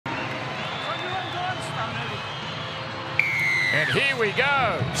And here we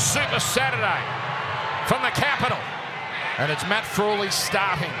go. Super Saturday from the capital. And it's Matt Frawley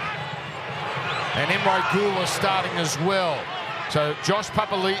starting. And Emre Gula starting as well. So Josh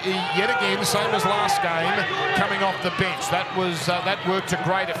Papali'i, yet again, same as last game, coming off the bench. That worked to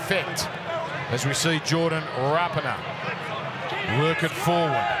great effect. As we see Jordan Rapana work it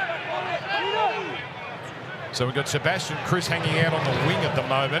forward. So we've got Sebastian Chris hanging out on the wing at the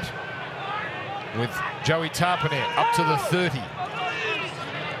moment, with Joey Tarpanet up to the 30.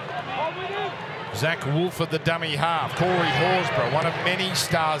 Zach Wolf at the dummy half. Corey Horsburgh, one of many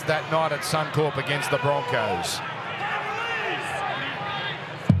stars that night at Suncorp against the Broncos.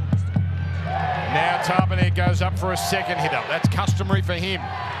 Now Tarpanet goes up for a second hit up. That's customary for him.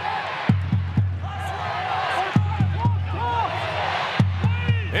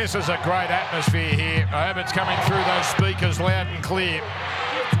 This is a great atmosphere here. I hope it's coming through those speakers loud and clear.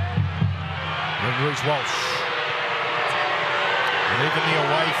 And Reece Walsh. And even the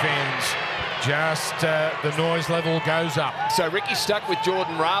away fans, just the noise level goes up. So Ricky's stuck with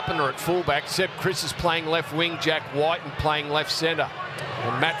Jordan Rapana at fullback. Seb Chris is playing left wing, Jack Whiten playing left centre.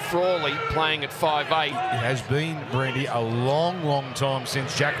 And Matt Frawley playing at 5'8". It has been, Brandy, a long, long time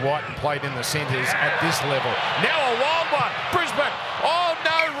since Jack Whiten played in the centres at this level. Now a wild one. Brisbane. Oh,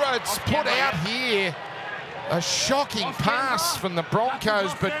 no, it's put out here. A shocking pass from the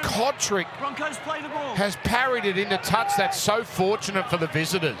Broncos, but Kotrick has parried it into touch. That's so fortunate for the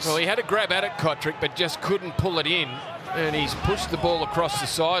visitors. Well, he had a grab at it, Kotrick, but just couldn't pull it in. And he's pushed the ball across the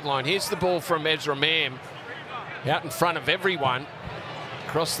sideline. Here's the ball from Ezra Mam. Out in front of everyone.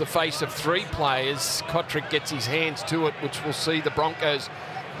 Across the face of three players. Kotrick gets his hands to it, which will see the Broncos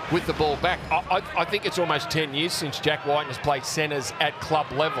with the ball back. I think it's almost 10 years since Jack Whiten has played centres at club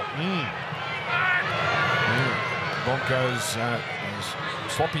level. Broncos,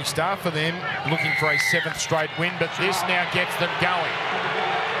 sloppy start for them, looking for a 7th straight win, but this now gets them going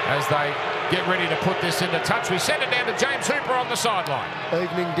as they get ready to put this into touch. We send it down to James Hooper on the sideline.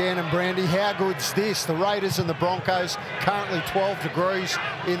 Evening, Dan and Brandy. How good's this? The Raiders and the Broncos currently 12 degrees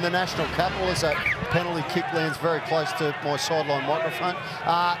in the national capital as that penalty kick lands very close to my sideline microphone.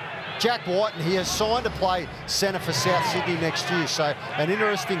 Jack Whiten, he has signed to play centre for South Sydney next year. So an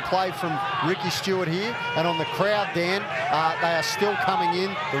interesting play from Ricky Stewart here. And on the crowd, Dan, they are still coming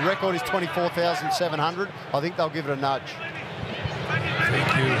in. The record is 24,700. I think they'll give it a nudge. Thank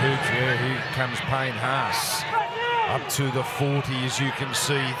you, Hooch. Yeah, here comes Payne Haas. Up to the 40, as you can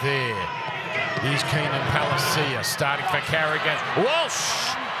see there. Here's Keenan Palacia starting for Carrigan.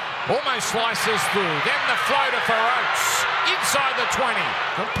 Walsh almost slices through. Then the floater for Oates. Inside the 20.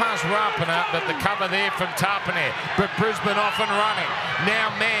 Not past Rapana, but the cover there from Tarpanet. But Brisbane off and running.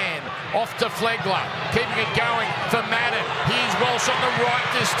 Now Mann off to Flegler. Keeping it going for Madden. Here's Walsh on the right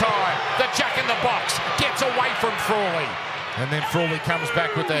this time. The jack in the box. Gets away from Frawley. And then Frawley comes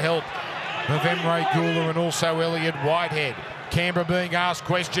back with the help of Emre Gula and also Elliot Whitehead. Canberra being asked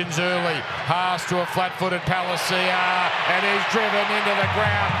questions early. Haas to a flat-footed Palacia, and he's driven into the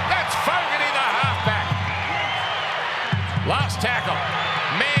ground. That's Fogarty, the halfback. Last tackle.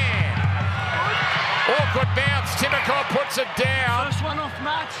 Man. Awkward bounce. Timokov puts it down. First one off,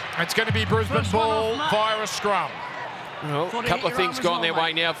 Matt. It's going to be Brisbane ball via a scrum. Well, a couple of things gone their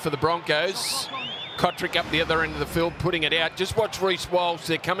way now for the Broncos. Kotrick up the other end of the field, putting it out. Just watch Reece Walsh.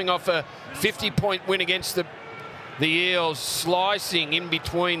 They're coming off a 50-point win against the Eels, slicing in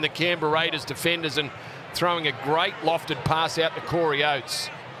between the Canberra Raiders defenders and throwing a great lofted pass out to Corey Oates.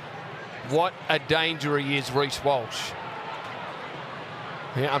 What a danger he is, Reece Walsh.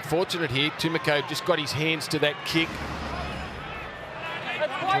 Yeah, unfortunate here. Timoko just got his hands to that kick.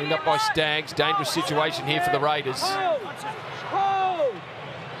 Cleaned up by Staggs. Dangerous situation here for the Raiders.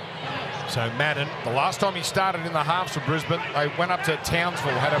 So Madden, the last time he started in the halves for Brisbane, they went up to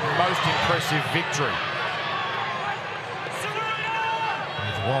Townsville, had a most impressive victory.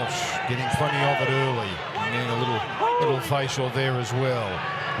 With Walsh getting plenty of it early, and then a little facial there as well.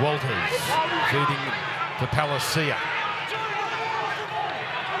 Walters feeding to Palacia.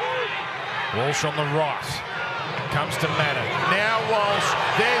 Walsh on the right, comes to Madden. Now Walsh,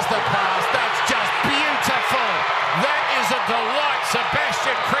 there's the pass, that's just beautiful. That is a delight.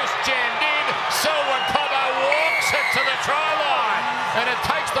 Sebastian Chris jammed in. Selwyn Cobbo walks it to the try line. And it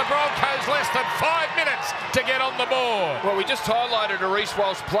takes the Broncos less than 5 minutes to get on the board. Well, we just highlighted a Reece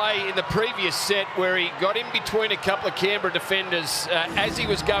Walsh play in the previous set where he got in between a couple of Canberra defenders as he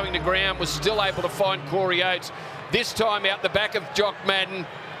was going to ground, was still able to find Corey Oates. This time out the back of Jock Madden,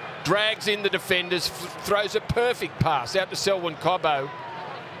 drags in the defenders, throws a perfect pass out to Selwyn Cobbo.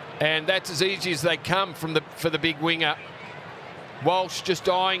 And that's as easy as they come from for the big winger. Walsh just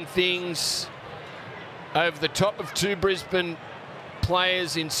eyeing things. over the top of 2 Brisbane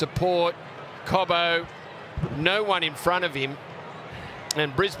players in support. Cobbo, no one in front of him.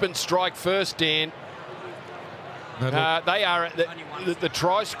 And Brisbane strike first, Dan. They are the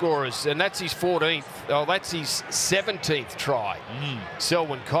try scorers, and that's his 14th. Oh, that's his 17th try,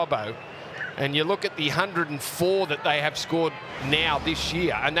 Selwyn Cobbo. And you look at the 104 that they have scored now this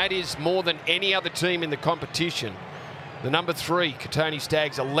year, and that is more than any other team in the competition. The number 3, Katoni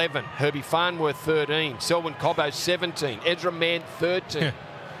Staggs, 11. Herbie Farnworth, 13. Selwyn Cobbo, 17. Ezra Mann, 13. Yeah.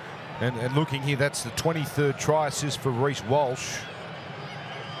 And looking here, that's the 23rd try assist for Reece Walsh.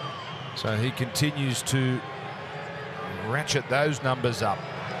 So he continues to ratchet those numbers up.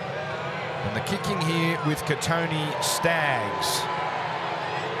 And the kicking here with Katoni Staggs.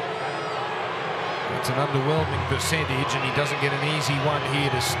 It's an underwhelming percentage, and he doesn't get an easy one here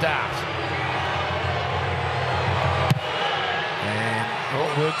to start. And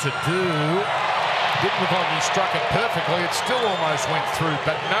what work to do. Didn't look like he struck it perfectly. It still almost went through,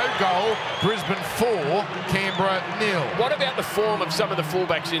 but no goal. Brisbane 4, Canberra 0. What about the form of some of the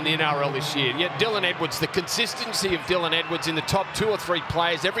fullbacks in the NRL this year? Yeah, Dylan Edwards, the consistency of Dylan Edwards in the top 2 or 3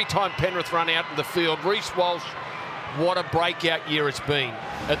 players every time Penrith run out in the field. Reece Walsh, what a breakout year it's been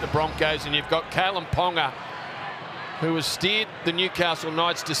at the Broncos. And you've got Kalen Ponga, who has steered the Newcastle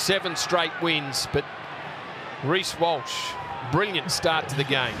Knights to 7 straight wins. But Reece Walsh, brilliant start to the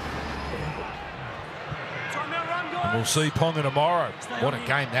game. And we'll see Ponga tomorrow. What a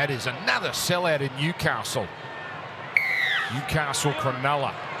game that is. Another sellout in Newcastle. Newcastle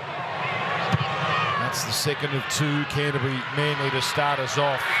Cronulla. That's the second of 2 Canterbury Manly to start us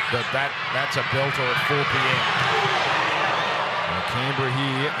off. But that's a belter at 4 p.m. Canberra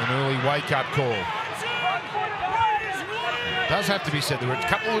here, an early wake-up call. It does have to be said, there were a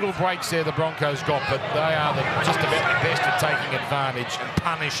couple of little breaks there the Broncos got, but they are just about the best at taking advantage and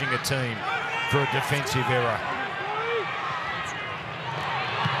punishing a team for a defensive error.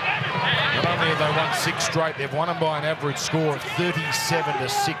 Not only have they won 6 straight, they've won them by an average score of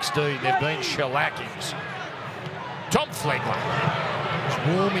 37-16. They've been shellackings. Tom Flegler is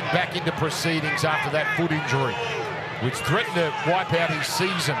warming back into proceedings after that foot injury, which threatened to wipe out his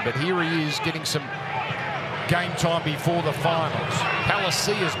season, but here he is getting some game time before the finals.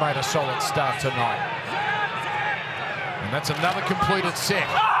 Palasia's made a solid start tonight. And that's another completed set.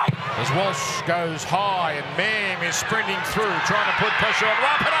 As Walsh goes high and Mam is sprinting through, trying to put pressure on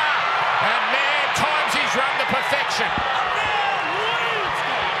Rapana. And Mam times his run to perfection.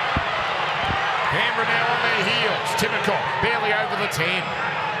 Canberra now on their heels. Timokov barely over the 10.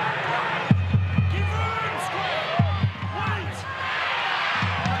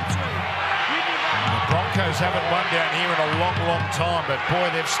 Broncos haven't won down here in a long, long time, but boy,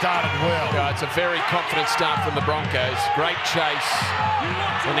 they've started well. Yeah, it's a very confident start from the Broncos. Great chase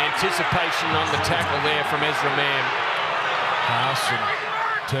and anticipation on the tackle there from Ezra Mann. Carson,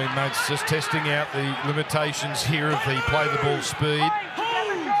 teammates just testing out the limitations here of the play the ball speed,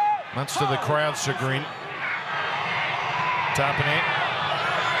 much to the crowd's chagrin. Tarpanet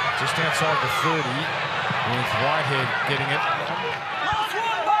just outside the 30, with Whitehead getting it.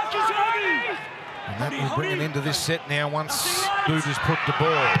 And that will bring an end to this set now once Boot has put the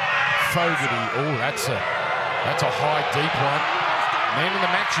ball. Fogarty, oh, that's a high, deep one. Man in the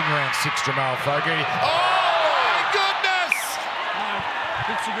matching round 6, Jamal Fogarty. Oh, my goodness!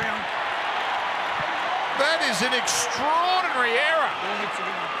 That is an extraordinary error.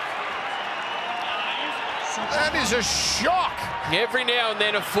 That is a shock. Every now and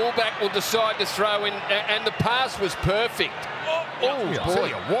then a fullback will decide to throw in, and the pass was perfect. Oh, boy. I'll tell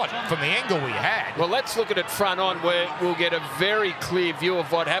you what, from the angle we had. Well, let's look at it front on, where we'll get a very clear view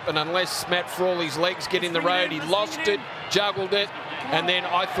of what happened, unless Matt Frawley's legs get in the road. He lost it, juggled it, and then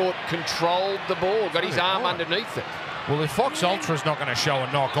I thought controlled the ball, got his arm underneath it. Well, if Fox Ultra's not going to show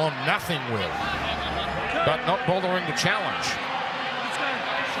a knock on, nothing will. But not bothering to challenge.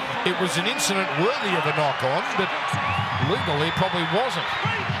 It was an incident worthy of a knock on, but legally probably wasn't.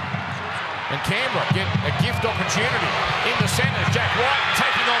 And Canberra get a gift opportunity in the centre. Jack White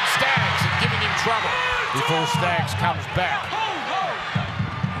taking on Staggs and giving him trouble before Staggs comes back.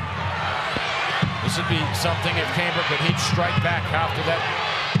 This would be something if Canberra could hit straight back after that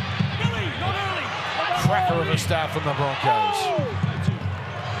cracker of a start from the Broncos.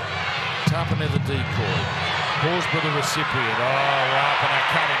 Tarpana the decoy. Horsburgh the recipient. Oh, Rapana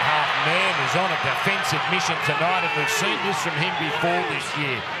cut in half. Man is on a defensive mission tonight, and we've seen this from him before this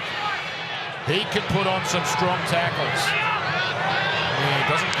year. He can put on some strong tackles. Yeah, he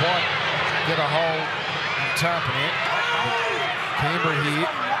doesn't quite get a hold on Tarpanet. Canberra here,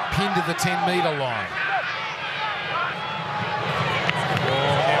 pinned to the 10-metre line.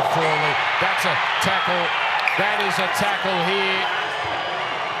 Oh, now Frawley. That's That's a tackle. That is a tackle here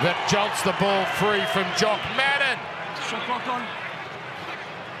that jolts the ball free from Jock Madden.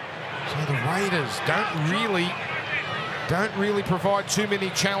 So the Raiders don't really provide too many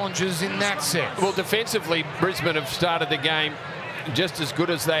challenges in that sense. Well, defensively, Brisbane have started the game just as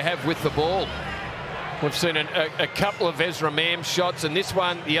good as they have with the ball. We've seen a couple of Ezra Mam shots, and this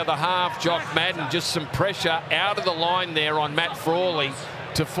one, the other half, Jock Madden, just some pressure out of the line there on Matt Frawley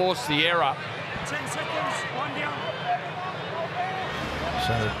to force the error. 10 seconds, one down.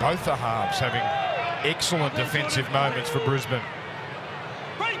 So both the halves having excellent defensive moments for Brisbane.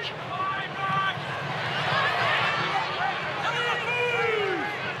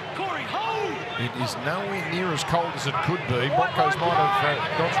 It is nowhere near as cold as it could be. Broncos might have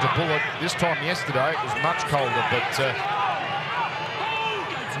dodged a bullet this time yesterday. It was much colder, but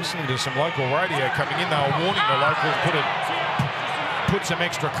listening to some local radio coming in, they were warning the locals put some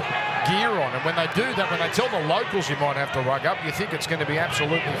extra gear on. And when they do that, when they tell the locals you might have to rug up, you think it's going to be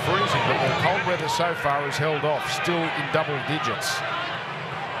absolutely freezing. But the cold weather so far has held off, still in double digits.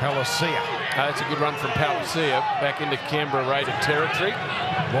 Palacia. That's a good run from Palacia back into Canberra Raider territory.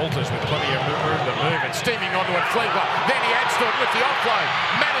 Walters with plenty of room to move and steaming onto it. Flegler. Then he adds to it with the offload.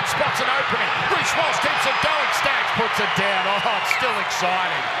 Madden spots an opening. Reece Walsh keeps it going. Staggs puts it down. Oh, it's still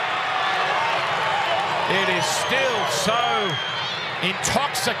exciting. It is still so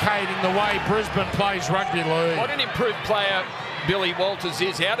intoxicating the way Brisbane plays rugby league. What an improved player Billy Walters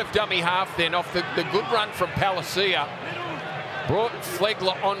is. Out of dummy half then off the good run from Palacia. Brought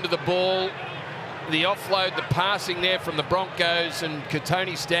Flegler onto the ball. The offload, the passing there from the Broncos, and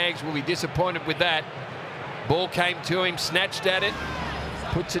Katoni Staggs will be disappointed with that. Ball came to him, snatched at it,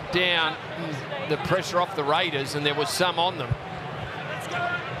 puts it down. The pressure off the Raiders, and there was some on them.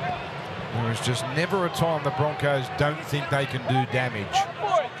 There is just never a time the Broncos don't think they can do damage.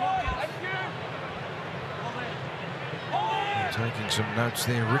 Taking some notes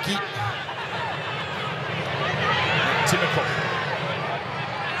there, Ricky. Typical.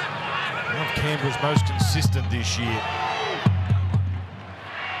 One of Canberra's most consistent this year.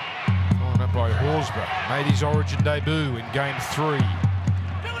 Followed up by Horsburgh. Made his Origin debut in game 3.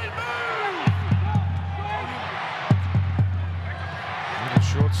 Little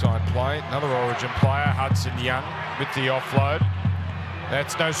short side play. Another Origin player, Hudson Young, with the offload.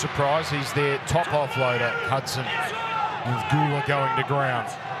 That's no surprise. He's their top offloader, Hudson, with Gula going to ground.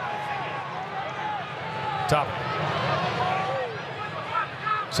 Tough.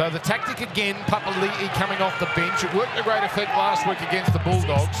 So the tactic again, Papali'i coming off the bench. It worked to great effect last week against the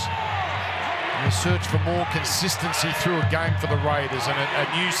Bulldogs. And the search for more consistency through a game for the Raiders, and a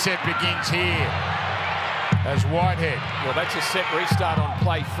new set begins here as Whitehead. Well, that's a set restart on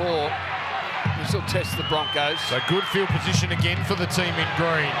play 4. This will test the Broncos. So good field position again for the team in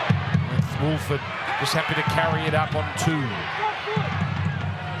green, with Wolford just happy to carry it up on 2.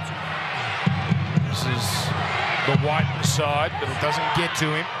 This is the Whiten side, but it doesn't get to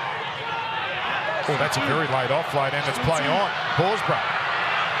him. Oh, that's a very late offload, and it's play on. Horsburgh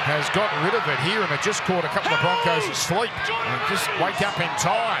has gotten rid of it here, and it just caught a couple of Broncos asleep. And just wake up in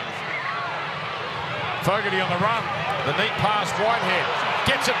time. Fogarty on the run. The neat pass, Whitehead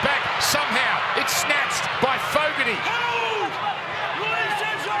gets it back somehow. It's snatched by Fogarty.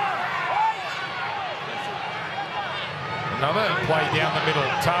 Another play down the middle.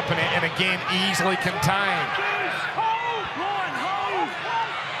 Tarpany, and again easily contained.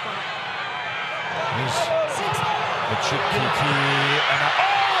 Here's the chip kick here. And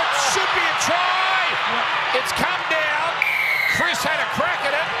oh, it should be a try! It's come down. Chris had a crack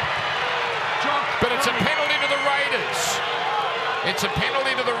at it. But it's a penalty to the Raiders. It's a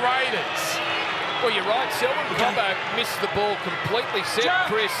penalty to the Raiders. Well, you're right. Selwyn Cobbo missed the ball completely. Seb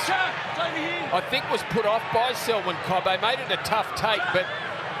Chris, I think, was put off by Selwyn Cobbo. Made it a tough take, but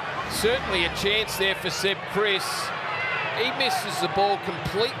certainly a chance there for Seb Chris. He misses the ball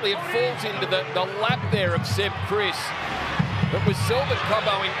completely. It falls into the lap there of Seb Chris. But with Selwyn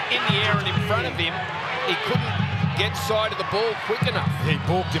Cobbo in the air and in front of him, he couldn't get sight of the ball quick enough. He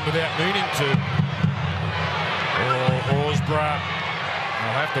balked him without meaning to. Oh, Horsburgh.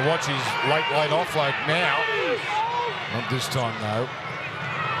 I'll have to watch his late offload now. Not this time, though.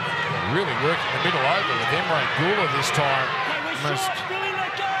 Really working the middle over with Emre Gula this time. Almost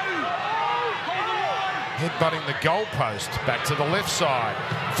headbutting the goalpost back to the left side.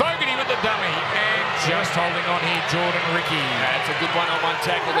 Fogarty with the dummy, and just holding on here, Jordan Ricky. That's a good one-on-one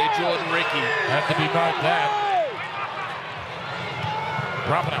tackle there, Jordan Ricky. Have to be both that.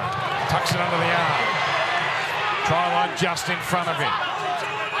 Ruppner tucks it under the arm. Try line just in front of him.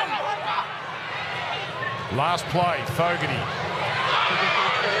 Last play, Fogarty.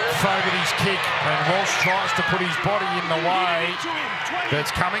 Fogarty's kick, and Walsh tries to put his body in the way. That's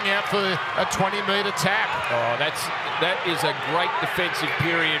coming out for a 20-metre tap. Oh, that is a great defensive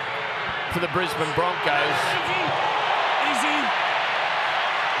period for the Brisbane Broncos. Easy.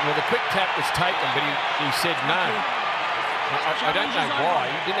 Well, the quick tap was taken, but he said no. I don't know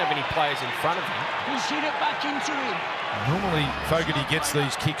why. He didn't have any players in front of him. Push it back into him. Normally, Fogarty gets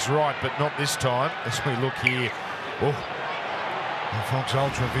these kicks right, but not this time. As we look here. Oh, the Fox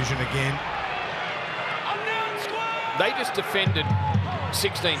Ultra Vision again. They just defended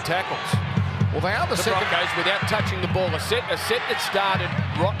 16 tackles. Well, they are the second. Broncos without touching the ball. A set that started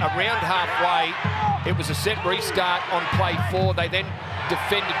around halfway. It was a set restart on play 4. They then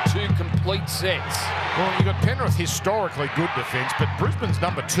defended 2 complete sets. Well, you've got Penrith, historically good defence, but Brisbane's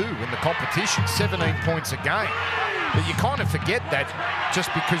number 2 in the competition, 17 points a game. But you kind of forget that just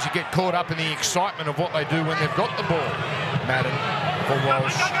because you get caught up in the excitement of what they do when they've got the ball. Madden for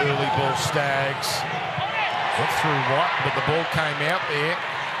Walsh, early ball Stags. Got through White, but the ball came out there.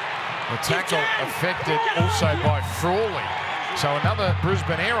 The tackle affected also by Frawley. So another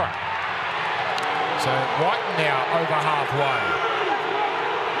Brisbane error. So White now over halfway.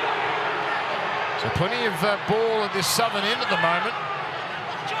 So plenty of ball at this southern end at the moment.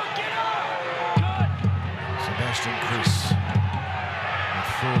 Sebastian Chris and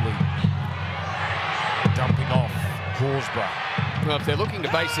Frawley dumping off Horsburgh. Well, if they're looking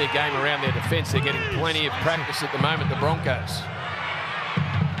to base their game around their defence, they're getting plenty of practice at the moment, the Broncos.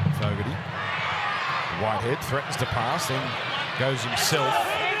 Fogarty. Whitehead threatens to pass, then goes himself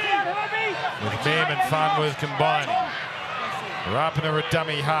with Mem and Farnworth combining. Rapiner at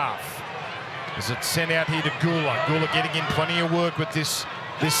dummy half. As it's sent out here to Gula. Gula getting in plenty of work with this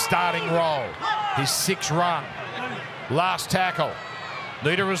starting role. His 6th run. Last tackle.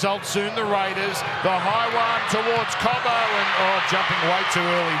 Need a result soon, the Raiders. The high one towards Cobbo, and jumping way too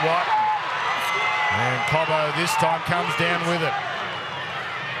early, White. And Cobbo this time comes down with it.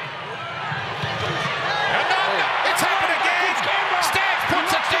 And no, it's happened again. Staggs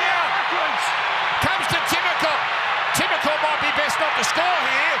puts it down. Comes to Timoko. Timoko might be best not to score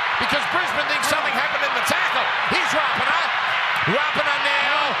here because Brisbane thinks something happened in the tackle. Here's Rapiner. Rapiner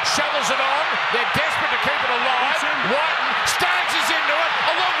now shovels it on. They're desperate to keep it alive. Whiten, Staggs is into it,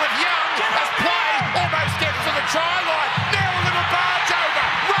 along with Young, as play almost gets to the try line. Now a little barge over.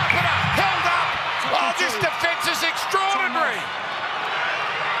 Rapiner held up. Oh, this defence is extraordinary.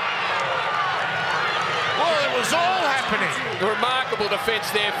 Well, it was all happening. A remarkable defence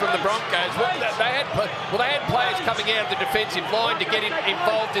there from the Broncos. They had players coming out of the defensive line to get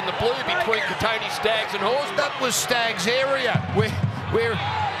involved in the blue between Katoni, Staggs and Horsburgh. That was Staggs' area where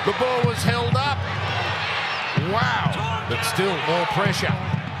the ball was held up. Wow. But still more pressure.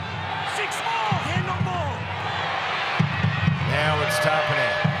 6 more, here no more. Now it's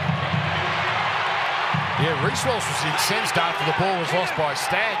Tarpanel. Yeah, Reece Walsh was incensed after the ball was lost by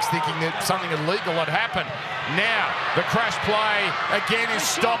Staggs, thinking that something illegal had happened. Now, the crash play again is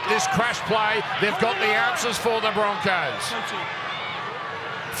stopped. This crash play, they've got the answers for the Broncos.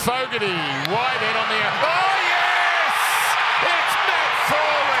 Fogarty, Whitehead on the... Oh, yes! It's Matt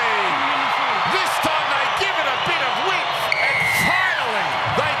Frawley! This time they give it a bit of width, and finally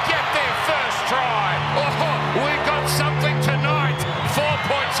they get their first try. Oh, we've got something tonight. 4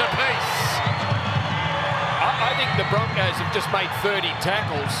 points apiece. I think the Broncos have just made 30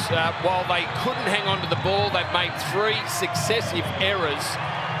 tackles. While they couldn't hang on to the ball, they've made 3 successive errors.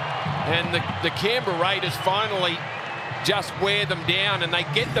 And the Canberra Raiders finally just wear them down, and they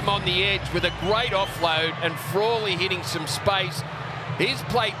get them on the edge with a great offload, and Frawley hitting some space. Here's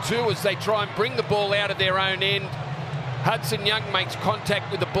play 2 as they try and bring the ball out of their own end. Hudson Young makes contact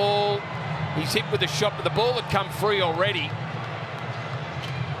with the ball. He's hit with a shot, but the ball had come free already.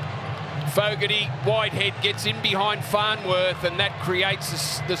 Fogarty, Whitehead gets in behind Farnworth, and that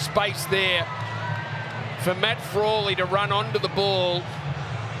creates the space there for Matt Frawley to run onto the ball.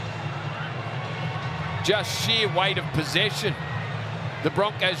 Just sheer weight of possession. The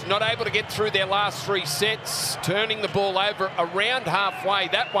Broncos not able to get through their last 3 sets, turning the ball over around halfway.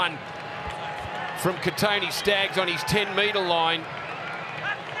 That one from Katoni Staggs on his 10-metre line.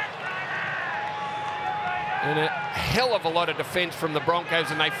 And a hell of a lot of defence from the Broncos,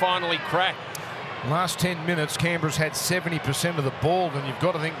 and they finally crack. Last 10 minutes, Canberra's had 70% of the ball, and you've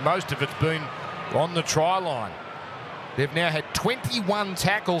got to think most of it's been on the try line. They've now had 21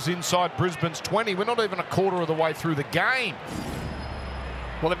 tackles inside Brisbane's 20. We're not even a quarter of the way through the game.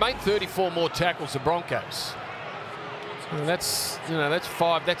 Well, they've made 34 more tackles, the Broncos. So that's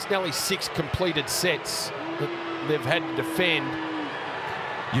 5. That's nearly 6 completed sets that they've had to defend.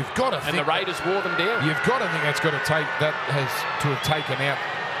 You've got to think, and the Raiders wore them down. You've got to think that has to have taken out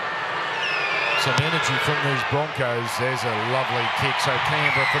Some energy from these Broncos. There's a lovely kick. So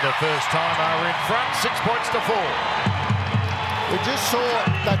Canberra for the first time are in front, 6 points to 4. We just saw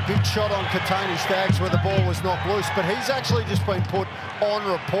that big shot on Katoni Staggs where the ball was knocked loose, but he's actually just been put on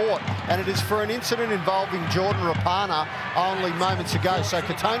report, and it is for an incident involving Jordan Rapana only moments ago. So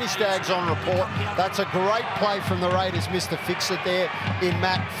Katoni Staggs on report. That's a great play from the Raiders, Mr. Fix-It there in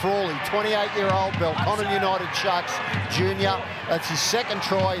Matt Frawley. 28-year-old Belconnen United Sharks junior. That's his second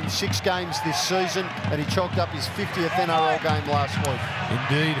try in 6 games this season, and he chalked up his 50th NRL game last week.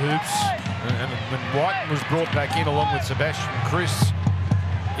 Indeed, Hoops. And when Whiten was brought back in along with Sebastian Chris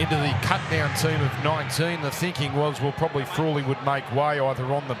into the cut-down team of 19, the thinking was, well, probably Frawley would make way either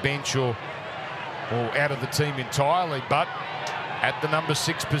on the bench or out of the team entirely, but at the number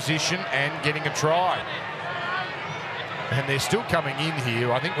 6 position and getting a try. And they're still coming in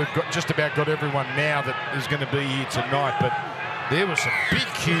here. I think we've got just about got everyone now that is going to be here tonight, but there were some big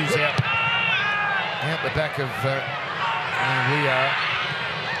cues out the back of where we are.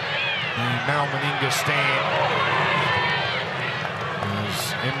 The Mal Meninga stand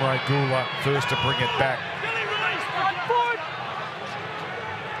as Emre Gula first to bring it back.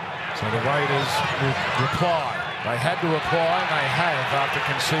 So the Raiders will reply. They had to reply, and they have after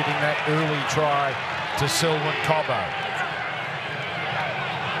conceding that early try to Selwyn Cobbo.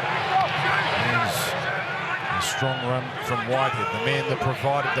 There's a strong run from Whitehead, the man that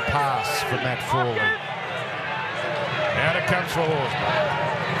provided the pass for Matt Frawley. Out it comes for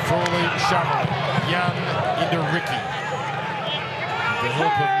Horsburgh. Frawley shoveling. Young into Ricky. With the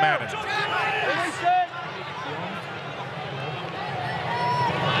help of Madden.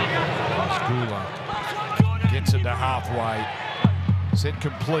 Gula gets it to halfway. Set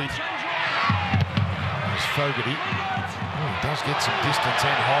complete. There's Fogarty. Oh, he does get some distance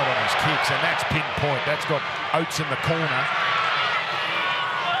and height on his kicks, and that's pinpoint. That's got Oates in the corner.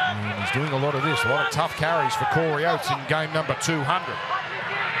 And he's doing a lot of this, a lot of tough carries for Corey Oates in game number 200.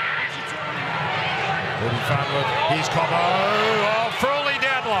 Here's Cobbo. Oh, Frawley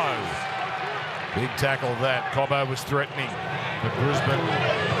down low. Big tackle that. Cobbo was threatening for Brisbane.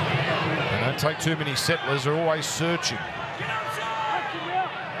 They don't take too many settlers. They're always searching.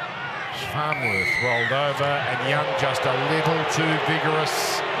 Farnworth rolled over, and Young just a little too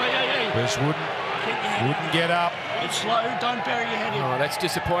vigorous. This wouldn't get up. It's slow, don't bury your head in. Oh, that's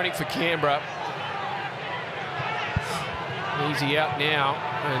disappointing for Canberra. Easy out now,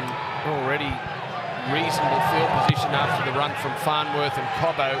 and already reasonable field position after the run from Farnworth and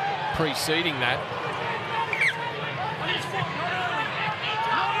Cobbo preceding that.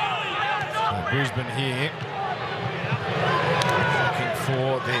 So Brisbane here looking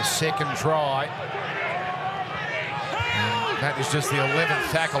for their second try. And that is just the 11th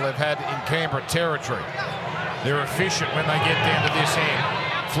tackle they've had in Canberra territory. They're efficient when they get down to this end.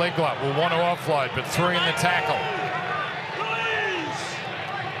 Flegler will want to offload, but 3 in the tackle.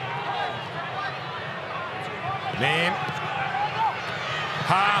 Then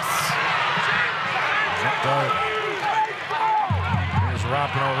Haas. There's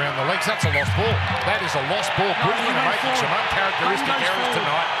Rapinoe around the legs. That's a lost ball. That is a lost ball. Brisbane are making some uncharacteristic errors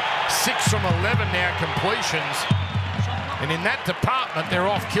tonight. 6 from 11 now completions. And in that department, they're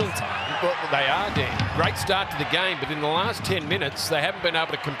off kilter. Well, they are, Dan. Great start to the game, but in the last 10 minutes, they haven't been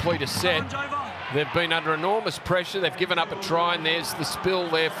able to complete a set. They've been under enormous pressure. They've given up a try, and there's the spill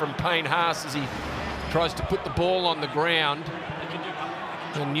there from Payne Haas as he tries to put the ball on the ground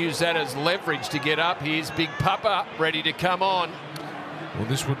and use that as leverage to get up. Here's Big Papa ready to come on. Well,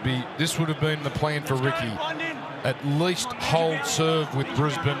 this would have been the plan for Ricky. At least hold serve with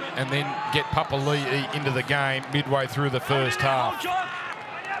Brisbane and then get Papa Lee into the game midway through the first half.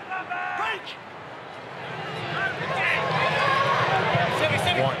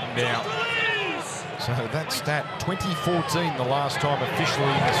 Whiten down. So that stat, 2014, the last time officially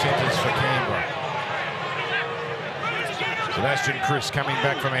in the centres for Canberra. Sebastian Chris coming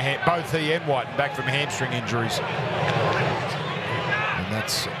back from both he and Whiten back from hamstring injuries. And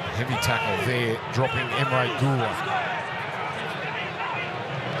that's a heavy tackle there, dropping Emre Gula.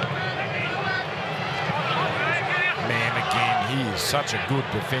 Man, again, he is such a good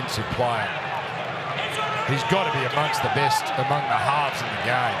defensive player. He's got to be amongst the best among the halves in the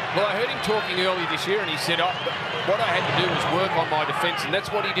game. Well, I heard him talking earlier this year, and he said, what I had to do was work on my defence, and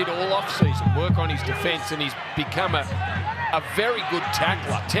that's what he did all off-season, work on his defence, and he's become a very good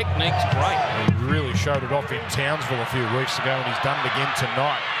tackler. Technique's great. He really showed it off in Townsville a few weeks ago, and he's done it again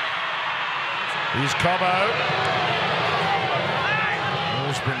tonight. Here's Cobbo.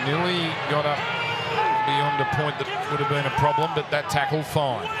 Osborne nearly got up beyond a point that would have been a problem, but that tackle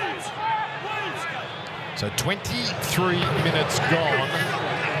fine. So 23 minutes gone.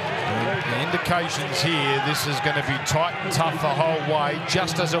 And indications here this is going to be tight and tough the whole way,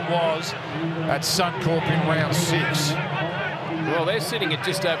 just as it was at Suncorp in round 6. Well, they're sitting at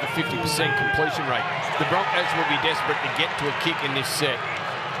just over 50% completion rate. The Broncos will be desperate to get to a kick in this set.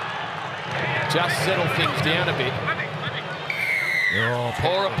 Just settle things down a bit. Oh,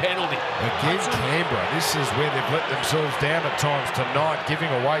 or a penalty. Again, Canberra. This is where they've let themselves down at times tonight, giving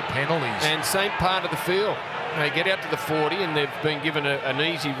away penalties. And same part of the field. They get out to the 40 and they've been given an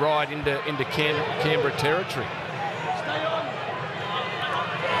easy ride into Canberra territory.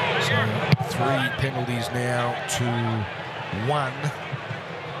 So 3 penalties now to 1.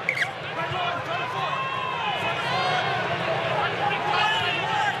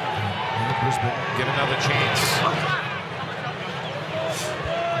 And Brisbane get another chance.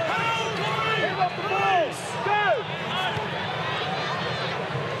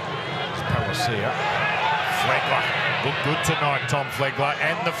 Flegler looked good tonight, Tom Flegler,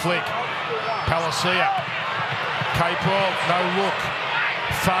 and the flick. Palacia, Capewell, no look.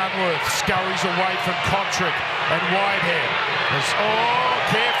 Farnworth scurries away from Contrick and Whitehead.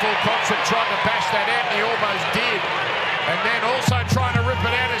 Careful, Contrick tried to bash that out and he almost did. And then also trying to rip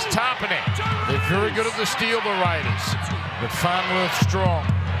it out is Tarpanek. They're very good at the steal, the Raiders, but Farnworth strong.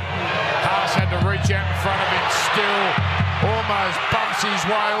 Haas had to reach out in front of him, still almost bumps his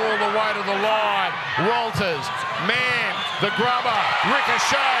way all the way to the line. Walters, man, the grubber,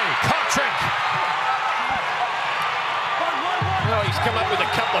 ricochet, Contrick. Oh, he's come up with a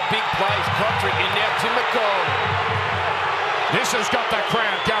couple of big plays, Contrick, and now Timoko. This has got the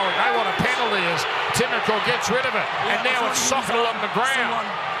crowd going. They want a penalty as Timoko gets rid of it. And now it's soft along the ground.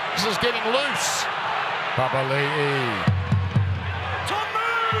 This is getting loose. Babali'i.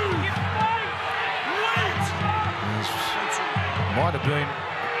 Might have been,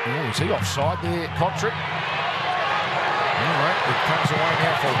 is he offside there, Contrick? Anyway, it comes away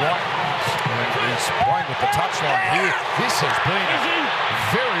now for White. And he's playing with the touchline here. This has been a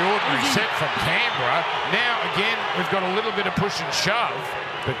very ordinary set from Canberra. Now, again, we've got a little bit of push and shove,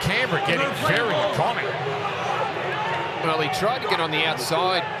 but Canberra getting very iconic. Well, he tried to get on the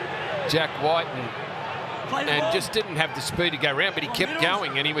outside, Jack White, and just didn't have the speed to go around, but he kept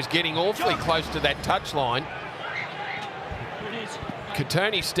going, and he was getting awfully close to that touchline.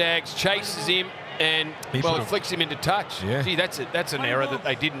 Katoni Staggs chases him and, it flicks him into touch. Yeah. Gee, that's an error that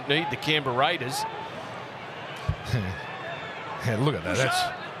they didn't need, the Canberra Raiders. Yeah, look at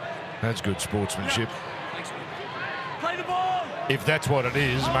that. That's good sportsmanship. If that's what it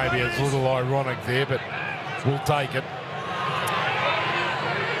is, maybe it's a little ironic there, but we'll take it.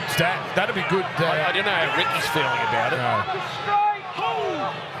 That'd be good. I don't know how Ricky's feeling about it.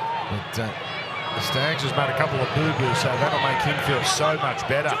 But Staggs has made a couple of boo-boos, so that'll make him feel so much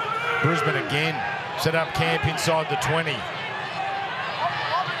better. Brisbane again set up camp inside the 20.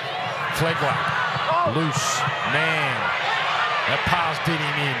 Flegler, loose, man. That pass did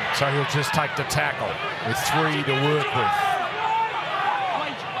him in, so he'll just take the tackle with 3 to work with.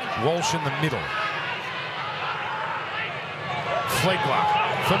 Walsh in the middle. Flegler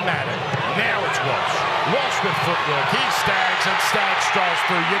for Madden. Now it's Walsh. Walsh with footwork. Here's Staggs, and Staggs strolls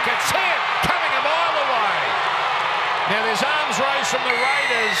through. You can see it coming a mile away. Now there's arms raised from the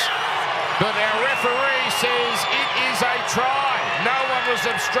Raiders, but our referee says it is a try. No one was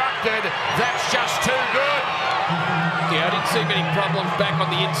obstructed. That's just too good. Yeah, I didn't see many problems back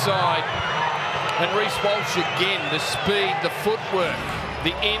on the inside. And Reece Walsh again, the speed, the footwork,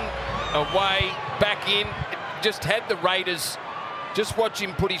 the in, away, back in. Just had the Raiders. Just watch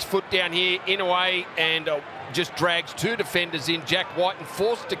him put his foot down here, in away, and just drags 2 defenders in. Jack Whiten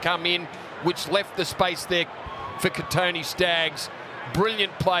forced to come in, which left the space there for Katoni Staggs.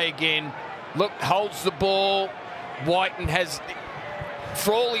 Brilliant play again. Look, holds the ball. Whiten has...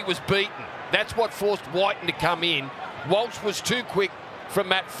 Frawley was beaten. That's what forced Whiten to come in. Walsh was too quick from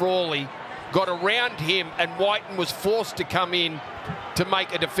Matt Frawley. Got around him, and Whiten was forced to come in to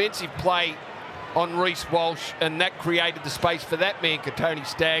make a defensive play on Reece Walsh, and that created the space for that man, Katoni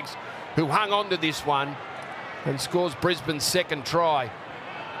Staggs, who hung on to this one and scores Brisbane's 2nd try.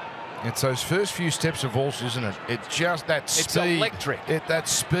 It's those first few steps of Walsh, isn't it? It's just that speed. It's electric. That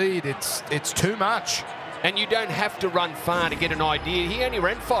speed, it's too much. And you don't have to run far to get an idea. He only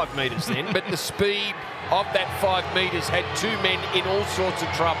ran 5 metres then, but the speed of that 5 metres had 2 men in all sorts of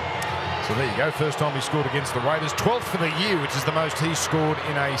trouble. So there you go, first time he scored against the Raiders. 12th for the year, which is the most he's scored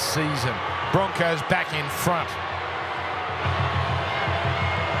in a season. Broncos back in front.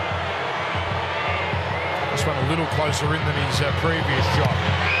 This one a little closer in than his previous shot.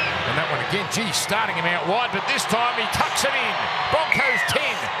 And that one again, gee, starting him out wide, but this time he tucks it in. Broncos 10,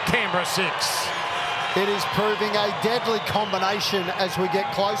 Canberra 6. It is proving a deadly combination as we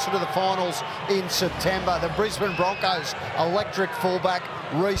get closer to the finals in September. The Brisbane Broncos, electric fullback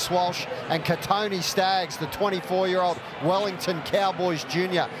Reece Walsh, and Katoni Staggs, the 24-year-old Wellington Cowboys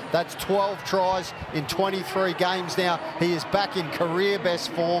junior. That's 12 tries in 23 games now. He is back in career best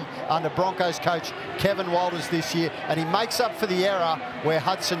form under Broncos coach Kevin Walters this year, and he makes up for the error where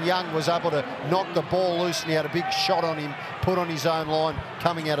Hudson Young was able to knock the ball loose, and he had a big shot on him, put on his own line,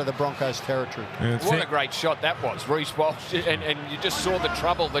 coming out of the Broncos territory. What a great shot that was, Reece Walsh, and you just saw the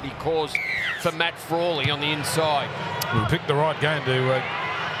trouble that he caused for Matt Frawley on the inside. We picked the right game to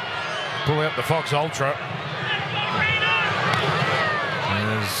pull out the Fox Ultra.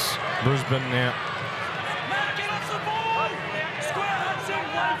 There's Brisbane now.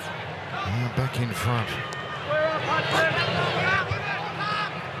 Back in front.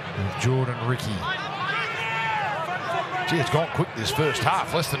 With Jordan Ricky. Gee, it's gone quick this first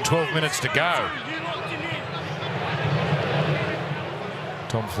half. Less than 12 minutes to go.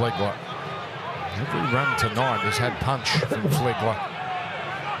 Tom Flegler. Every run tonight has had punch from Flegler.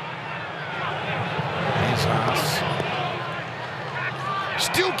 Here's Haas.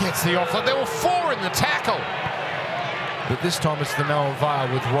 Still gets the offer. There were 4 in the tackle. But this time it's the no avail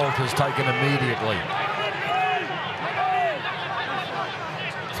with Walters taken immediately.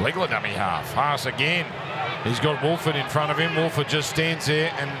 Flegler dummy half. Haas again. He's got Wolford in front of him. Wolford just stands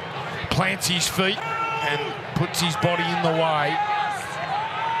there and plants his feet and puts his body in the way.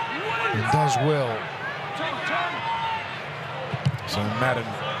 And does well. So Madden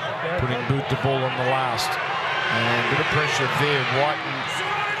putting boot the ball on the last. And a bit of pressure there. Whiten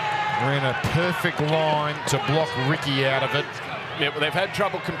ran a perfect line to block Ricky out of it. Yeah, well, they've had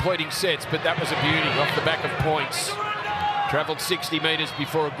trouble completing sets, but that was a beauty off the back of points. Travelled 60 metres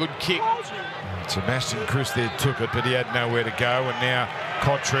before a good kick. Sebastian Chris there took it, but he had nowhere to go. And now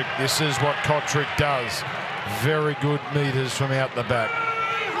Kotrick, this is what Kotrick does. Very good metres from out the back.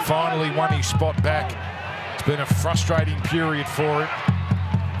 Finally won his spot back. It's been a frustrating period for him.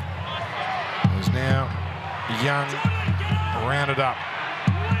 There's now Young rounded up.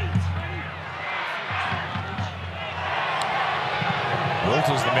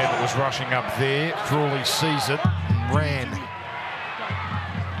 Walters, the man that was rushing up there. Frawley sees it and ran.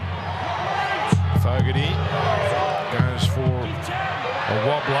 Fogarty goes for a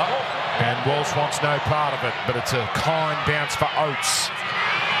wobbler, and Walsh wants no part of it, but it's a kind bounce for Oates.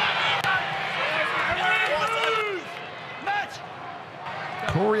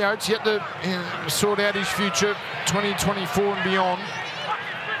 Corey Oates yet to sort out his future, 2024 and beyond.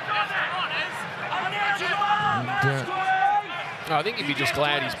 And, I think he'd be just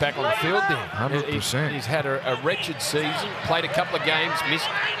glad he's back on the field there. 100%. He's had a wretched season, played a couple of games, missed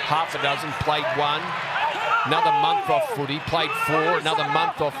half a dozen, played 1. Another month off footy, played 4, another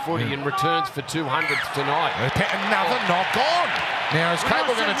month off footy, and returns for 200th tonight. Another knock on. Now, is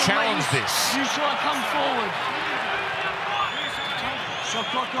Cable going to challenge this? You try come forward. Shot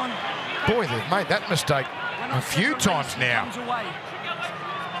clock on. Boy, they've made that mistake a few times now.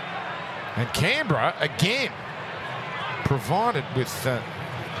 And Canberra, again, provided with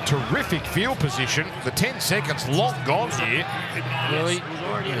terrific field position. The 10 seconds long gone here. Really?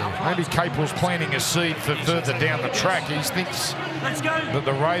 Maybe Capel's planting a seed for further down the track. He thinks that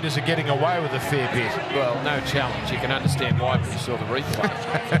the Raiders are getting away with a fair bit. Well, no challenge. You can understand why when you saw the replay.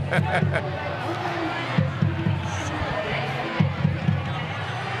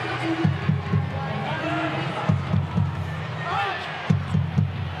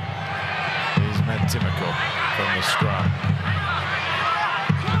 Typical from the scrum.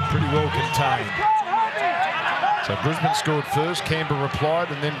 Pretty well contained. So Brisbane scored first, Canberra replied,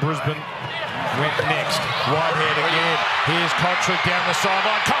 and then Brisbane went next. Whitehead again. Here's Kotrick down the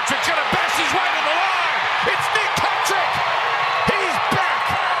sideline. Kotrick's going to bash his way to the line. It's Nick Kotrick. He's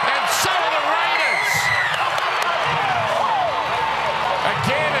back, and so are the Raiders.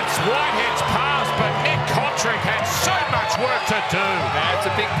 Again, it's Whitehead's pass, but Nick Kotrick had so much work to do. That's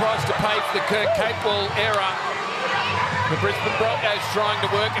a big price to pay for the Kirk Capewell error. The Brisbane Broncos trying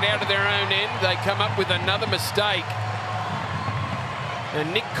to work it out of their own end. They come up with another mistake.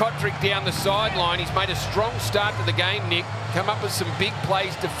 And Nick Kotrick down the sideline. He's made a strong start to the game, Nick. Come up with some big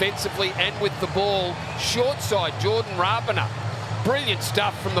plays defensively and with the ball. Short side, Jordan Rapana. Brilliant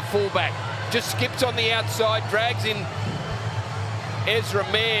stuff from the fullback. Just skips on the outside, drags in Ezra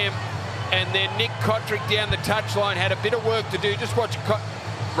Mam. And then Nick Kotrick down the touchline had a bit of work to do. Just watch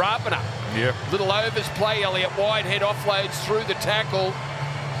Rapana. Yep. Little overs play. Elliott Whitehead offloads through the tackle.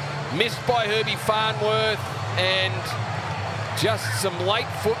 Missed by Herbie Farnworth. And just some late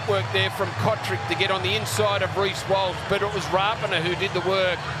footwork there from Kotrick to get on the inside of Reece Walsh. But it was Rapana who did the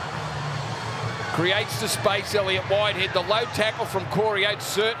work. Creates the space, Elliott Whitehead. The low tackle from Corey Oates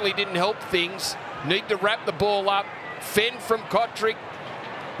certainly didn't help things. Need to wrap the ball up. Fend from Kotrick.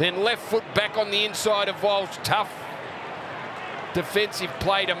 Then left foot back on the inside of Walsh. Tough defensive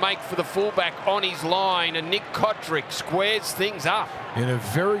play to make for the fullback on his line. And Nick Kotrick squares things up. In a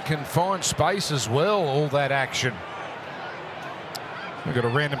very confined space as well, all that action. We've got a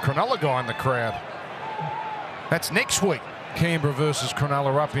random Cronulla guy in the crowd. That's next week. Canberra versus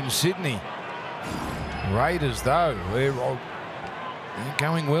Cronulla up in Sydney. Raiders, though, they're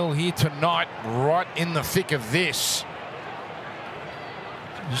going well here tonight, right in the thick of this.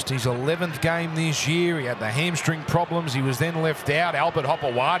 Just his 11th game this year. He had the hamstring problems. He was then left out. Albert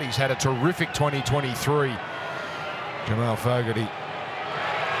Hopewadi's had a terrific 2023. Jamal Fogarty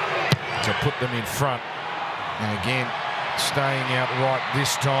to put them in front. And again, staying out right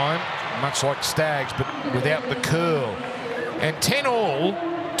this time, much like Stags, but without the curl. And 10-all.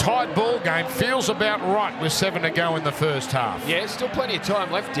 Tight ball game, feels about right with 7 to go in the first half. Yeah, still plenty of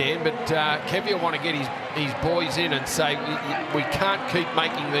time left, Dan, but Kevy will want to get his boys in and say we can't keep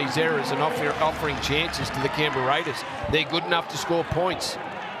making these errors and offering chances to the Canberra Raiders. They're good enough to score points.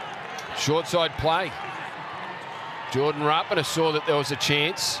 Short side play. Jordan Rapiner saw that there was a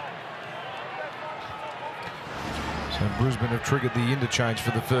chance. So Brisbane have triggered the interchange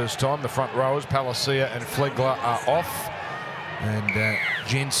for the first time. The front rowers, Palacia and Flegler, are off. And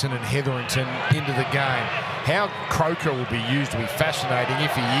Jensen and Hetherington into the game. How Croker will be used will be fascinating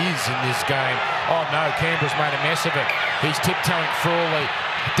if he is in this game. Oh no, Canberra's made a mess of it. He's tiptoeing Frawley.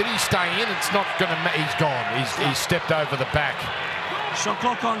 Did he stay in? It's not going to. He's gone. He's stepped over the back. Shot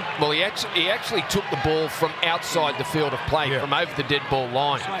clock on. Well, he actually took the ball from outside the field of play, from over the dead ball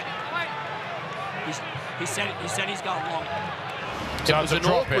line. He said he's going long. So it was an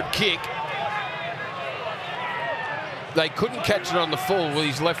awkward kick. They couldn't catch it on the full. Well,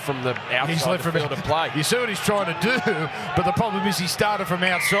 he's left from the outside the field of play. You see what he's trying to do, but the problem is he started from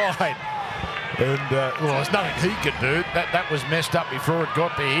outside. And, well, there's nothing he could do. That was messed up before it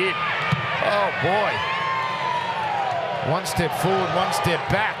got to him. Oh, boy. One step forward, one step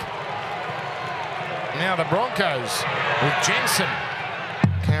back. Now the Broncos with Jensen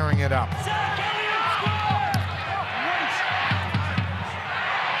carrying it up.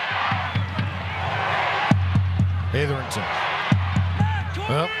 Hetherington.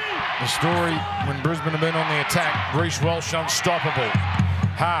 Well, the story when Brisbane have been on the attack, Reece Walsh unstoppable.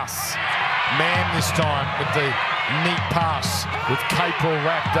 Haas, man this time with the neat pass with Capel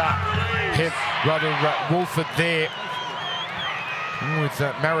wrapped up. Wolford there with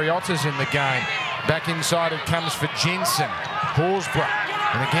Mariotta's in the game. Back inside it comes for Jensen. Horsburgh.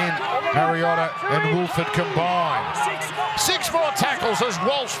 And again, Mariotta and Wolford combine. 6 more tackles as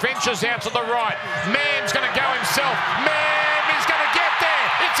Walsh ventures out to the right. Mann's going to go himself. Mann is going to get there.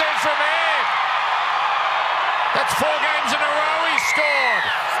 It's Ezra Mann. That's 4 games in a row he's scored.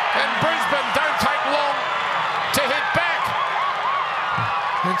 And Brisbane don't take long to hit back.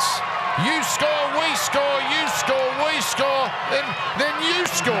 It's you score, we score, you score, we score, then you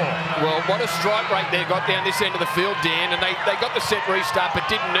score. Well, what a strike rate they got down this end of the field, Dan, and they got the set restart but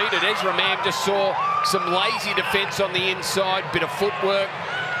didn't need it. Ezra Mann just saw some lazy defence on the inside, bit of footwork,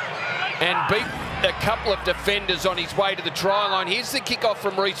 and beat a couple of defenders on his way to the try line. Here's the kickoff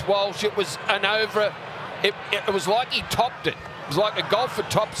from Reece Walsh. It was an over. It was like he topped it. It was like a golfer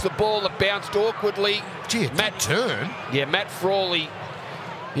tops the ball that bounced awkwardly. Gee, Matt turn. Yeah, Matt Frawley.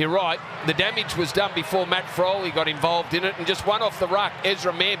 You're right. The damage was done before Matt Frawley got involved in it, and just one off the ruck.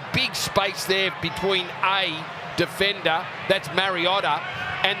 Ezra Mann, big space there between a defender, that's Mariotta,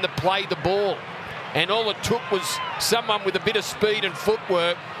 and the play the ball. And all it took was someone with a bit of speed and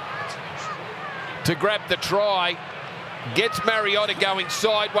footwork to grab the try. Gets Mariotta going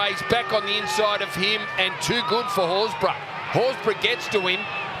sideways, back on the inside of him, and too good for Horsburgh. Horsburgh gets to him,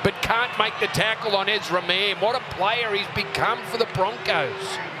 but can't make the tackle on Ezra Mann. What a player he's become for the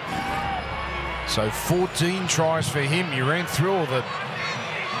Broncos. So 14 tries for him. You ran through all the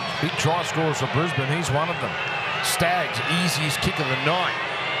big try scorers for Brisbane. He's one of them. Stags, easiest kick of the night.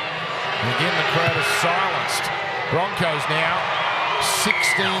 And again, the crowd is silenced. Broncos now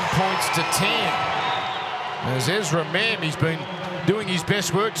 16 points to 10. There's Ezra Mann. He's been doing his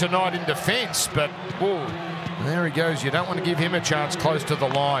best work tonight in defence, but whoa. There he goes. You don't want to give him a chance close to the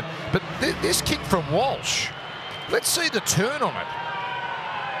line. But this kick from Walsh, let's see the turn on it.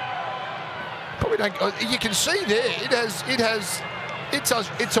 Probably don't. You can see there it has it's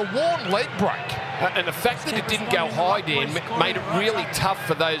a worn leg break. And the fact that it didn't go high, Dan, made it really tough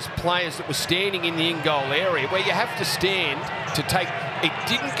for those players that were standing in the in-goal area, where you have to stand to take. It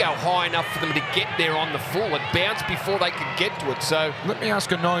didn't go high enough for them to get there on the full. It bounced before they could get to it. So let me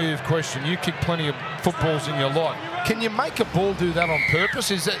ask a naive question. You kick plenty of footballs in your life. Can you make a ball do that on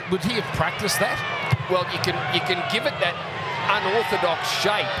purpose? Would he have practiced that? Well, you can give it that unorthodox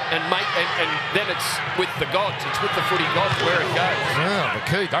shape and then it's with the gods. It's with the footy gods where it goes. Yeah, the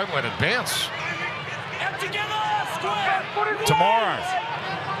key. Don't let it bounce. Tomorrow,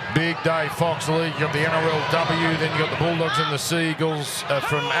 big day, Fox League. You've got the NRLW, then you've got the Bulldogs and the Seagulls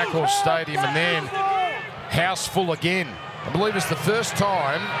from Accor Stadium, and then house full again. I believe it's the first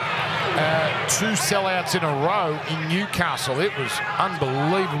time 2 sellouts in a row in Newcastle. It was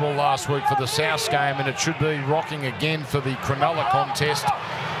unbelievable last week for the South game, and it should be rocking again for the Cronulla contest.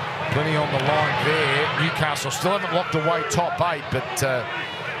 Plenty on the line there. Newcastle still haven't locked away top 8, but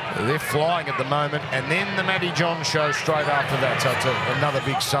they're flying at the moment. And then the Matty John show straight after that. So it's another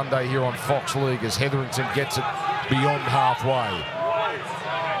big Sunday here on Fox League as Hetherington gets it beyond halfway.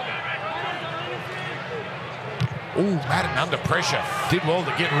 Ooh, Madden under pressure. Did well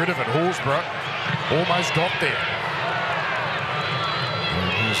to get rid of it. Horsburgh almost got there.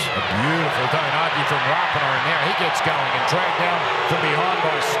 Here's a beautiful, don't argue from Rapana, and now he gets going and dragged down from behind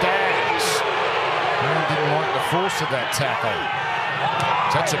by Staggs. Didn't like the force of that tackle.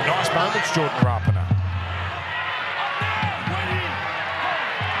 So that's some nice moments, Jordan Rapana.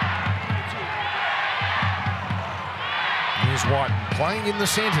 Here's White playing in the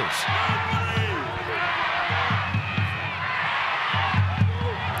centres.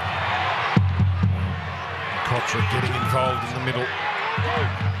 Kotrick getting involved in the middle.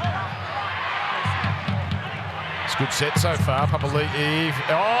 It's a good set so far, Papali'i.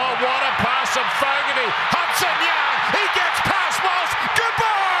 Oh, what a pass from Fogarty. Hudson Young, he gets past Walsh.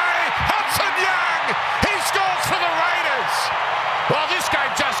 Goodbye, Hudson Young. He scores for the Raiders. Well, this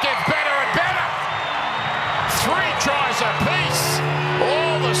game just gets better and better. 3 tries apiece.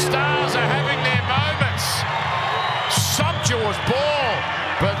 All the stars are having their moments. Sumptuous ball,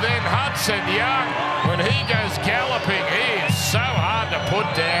 but then Hudson Young, when he goes galloping, he is so hard to put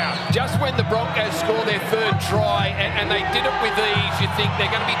down. Just when the Broncos score their 3rd try, and they did it with ease, you think they're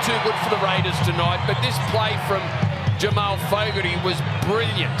going to be too good for the Raiders tonight. But this play from Jamal Fogarty was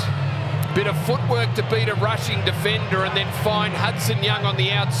brilliant. Bit of footwork to beat a rushing defender and then find Hudson Young on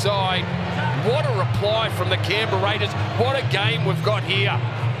the outside. What a reply from the Canberra Raiders. What a game we've got here.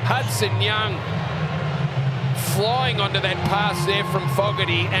 Hudson Young flying onto that pass there from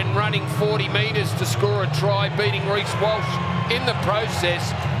Fogarty and running 40 metres to score a try, beating Reece Walsh in the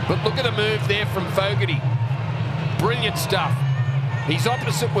process. But look at the move there from Fogarty. Brilliant stuff. His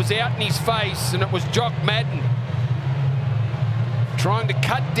opposite was out in his face, and it was Jock Madden trying to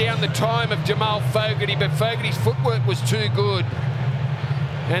cut down the time of Jamal Fogarty, but Fogarty's footwork was too good.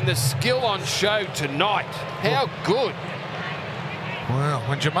 And the skill on show tonight. How good. Well,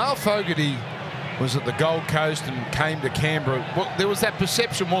 when Jamal Fogarty was at the Gold Coast and came to Canberra, well, there was that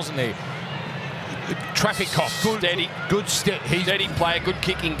perception, wasn't there? Traffic cop, good steady player, good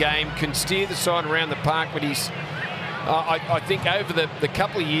kicking game, can steer the side around the park, but he's I think over the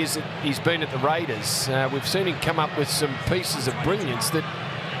couple of years that he's been at the Raiders, we've seen him come up with some pieces of brilliance that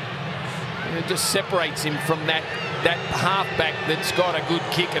just separates him from that halfback that's got a good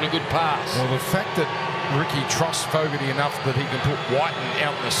kick and a good pass. Well, the fact that Ricky trusts Fogarty enough that he can put Whiten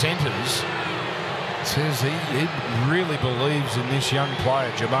out in the centres says he really believes in this young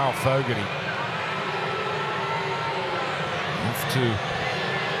player, Jamal Fogarty.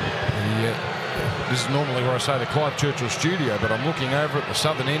 This is normally where I say the Clive Churchill studio, but I'm looking over at the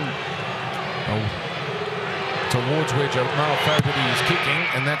southern end towards where Jamal Fogarty is kicking,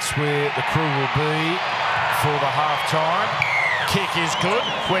 and that's where the crew will be for the half-time. Kick is good.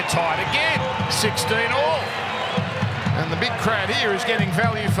 We're tied again. 16 all. And the big crowd here is getting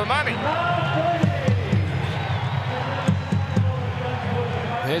value for money.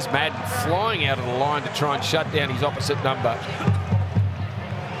 There's Madden flying out of the line to try and shut down his opposite number.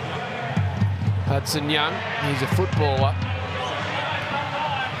 Hudson Young, he's a footballer.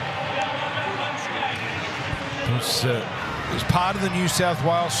 It was part of the New South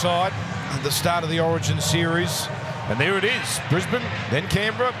Wales side at the start of the Origin series. And there it is. Brisbane, then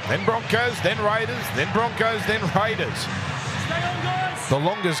Canberra, then Broncos, then Raiders, then Broncos, then Raiders. The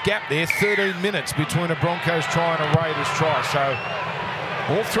longest gap there, 13 minutes between a Broncos try and a Raiders try. So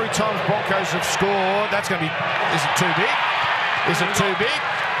all 3 times Broncos have scored. That's going to be... Is it too big? Is it too big?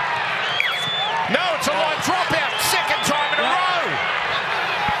 No, it's a line dropout. 2nd time in a row.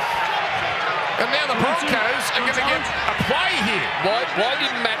 And now the Broncos are going to get a play here. Why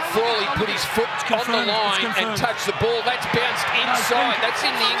didn't Matt Frawley put his foot on the line and touch the ball? That's bounced inside. That's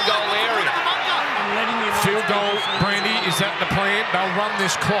in the in-goal area. Field goal, Brandy, is that the plan? They'll run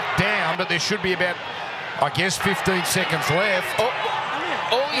this clock down, but there should be about, I guess, 15 seconds left.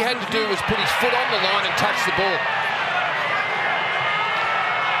 All he had to do was put his foot on the line and touch the ball.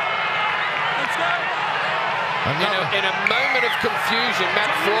 In a moment of confusion,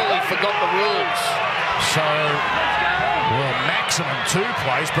 Matt Frawley forgot the rules. So, well, maximum 2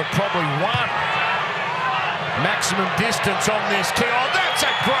 plays, but probably 1. Maximum distance on this kick. Oh, that's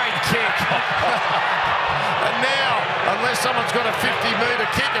a great kick. And now, unless someone's got a 50-metre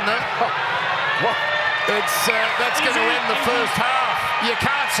kick in them, that's going to end the first half. You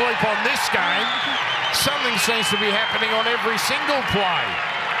can't sleep on this game. Something seems to be happening on every single play.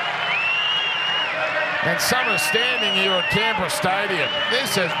 And some are standing here at Canberra Stadium.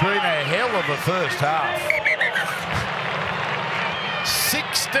 This has been a hell of a first half.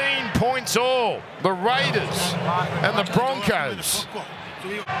 16 points all. The Raiders and the Broncos.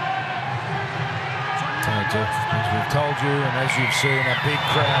 As we've told you, and as you've seen, a big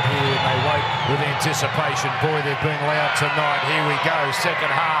crowd here. They wait with anticipation. Boy, they've been loud tonight. Here we go, second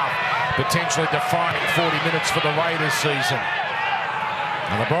half. Potentially defining 40 minutes for the Raiders season.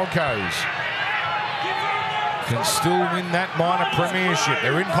 And the Broncos can still win that minor premiership.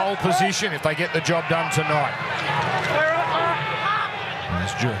 They're in pole position if they get the job done tonight.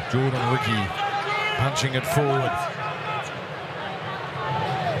 There's Jordan Ricky punching it forward.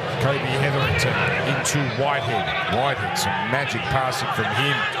 Kobe Hetherington into Whitehead. Whitehead, some magic passing from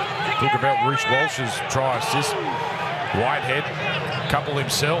him. Talk about Reece Walsh's try assist. Whitehead, couple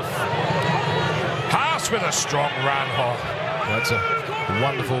himself. Haas with a strong run. Oh, that's a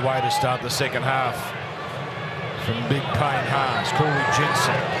wonderful way to start the second half. From Big Payne Haas, Corey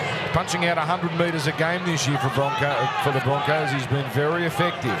Jensen. Punching out 100 metres a game this year for the Broncos. He's been very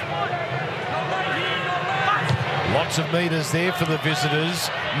effective. Lots of metres there for the visitors.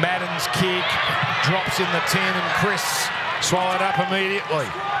 Madden's kick drops in the 10 and Chris swallowed up immediately.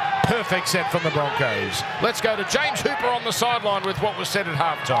 Perfect set from the Broncos. Let's go to James Hooper on the sideline with what was said at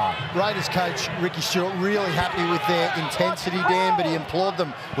halftime. Raiders coach Ricky Stewart really happy with their intensity, Dan, but he implored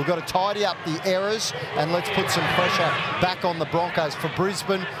them, we've got to tidy up the errors and let's put some pressure back on the Broncos. For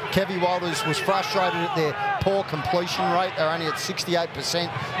Brisbane, Kevy Walters was frustrated at their poor completion rate. They're only at 68%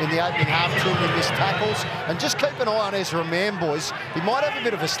 in the opening half, 2 missed tackles. And just keep an eye on Ezra Mann, boys. He might have a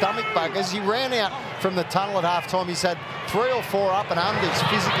bit of a stomach bug. As he ran out from the tunnel at halftime, he's had 3 or 4 up and unders,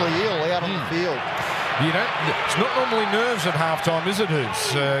 physically ill out on the field. It's not normally nerves at halftime, is it,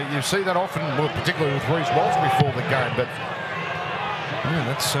 Hoops? You see that often, well, particularly with Reece Walsh before the game, but yeah,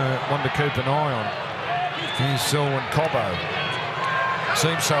 that's one to keep an eye on. Here's Selwyn Cobbo.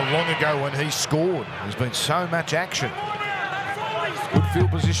 Seems so long ago when he scored. There's been so much action. Good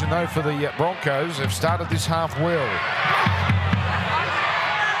field position, though, for the Broncos. They've started this half well.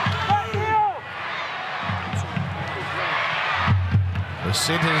 The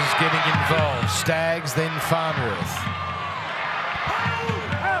centres getting involved. Staggs, then Farnworth.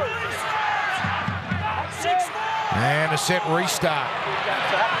 And a set restart.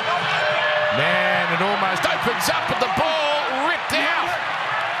 Man, it almost opens up, but the ball ripped out.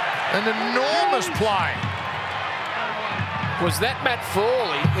 An enormous play. Was that Matt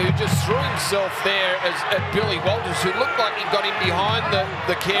Frawley who just threw himself there at Billy Walters, who looked like he got in behind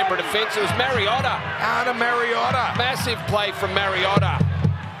the Canberra defence? It was Mariota. Out of Mariota. Massive play from Mariota.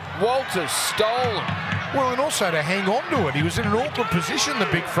 Walters stolen. Well, and also to hang on to it. He was in an awkward position, the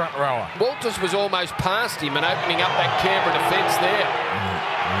big front rower. Walters was almost past him and opening up that Canberra defence there.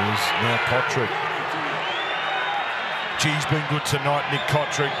 There's now Kotrick. He's been good tonight, Nick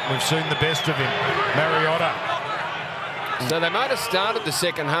Kotrick. We've seen the best of him. Mariota. So they might have started the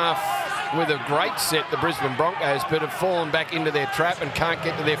second half with a great set, the Brisbane Broncos, but have fallen back into their trap and can't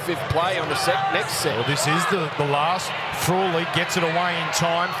get to their 5th play on the next set. Well, this is the last. Frawley gets it away in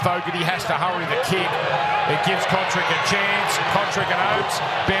time. Fogarty has to hurry the kick. It gives Kotrick a chance. Kotrick and Oates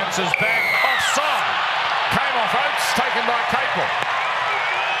bounces back. Offside. Came off Oates, taken by Capel.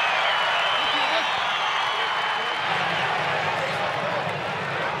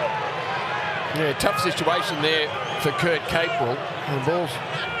 Yeah, tough situation there for Kurt Capel. The ball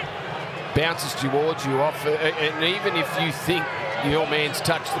bounces towards you off, and even if you think your man's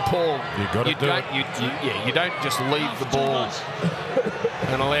touched the ball, you don't just leave the ball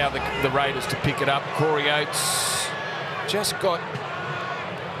and allow the Raiders to pick it up. Corey Oates just got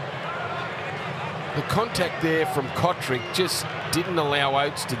the contact there from Kotrick, just didn't allow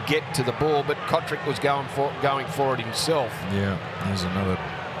Oates to get to the ball, but Kotrick was going for it himself. Yeah, there's another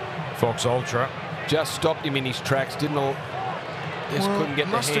Fox Ultra. just stopped him in his tracks. Couldn't get the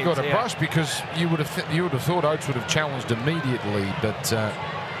hands must have got a out. brush, because you would have thought Oates would have challenged immediately, but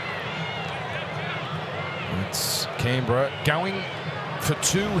it's Canberra going for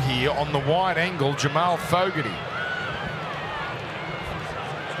 2 here on the wide angle. Jamal Fogarty.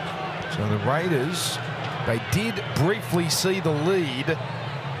 So the Raiders, they did briefly see the lead.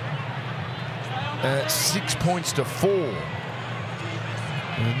 6 points to 4.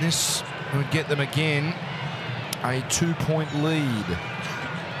 And this would get them again a 2-point lead.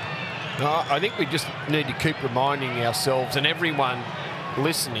 I think we just need to keep reminding ourselves and everyone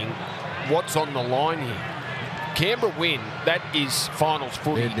listening what's on the line here. Canberra win, that is finals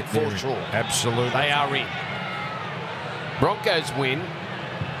footy for sure. Absolutely. They are in. Broncos win,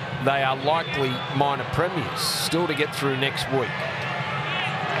 they are likely minor premiers, still to get through next week.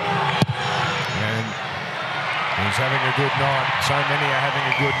 And he's having a good night. So many are having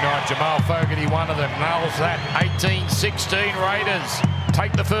a good night. Jamal Fogarty, one of them, nails that. 18-16 Raiders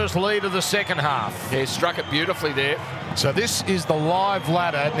take the first lead of the second half. Yeah, struck it beautifully there. So this is the live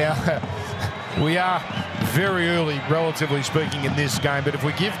ladder. Now, we are very early, relatively speaking, in this game, but if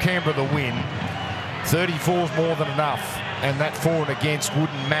we give Canberra the win, 34 is more than enough, and that for and against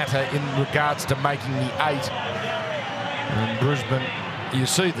wouldn't matter in regards to making the 8. And Brisbane, you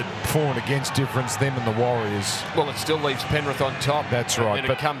see the for and against difference, them and the Warriors. Well, it still leaves Penrith on top. That's right.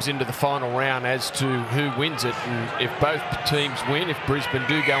 And it comes into the final round as to who wins it. And if both teams win, if Brisbane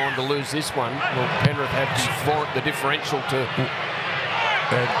do go on to lose this one, well, Penrith have the differential to...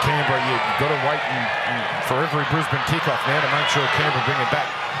 Canberra, you've got to wait for every Brisbane kickoff now to make sure Canberra bring it back.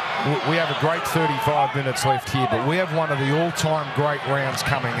 We have a great 35 minutes left here, but we have one of the all-time great rounds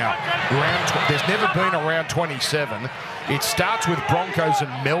coming up. There's never been a round 27. It starts with Broncos and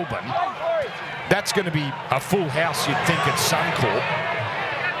Melbourne. That's going to be a full house, you'd think, at Suncorp.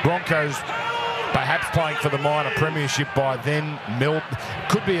 Broncos perhaps playing for the minor premiership by then.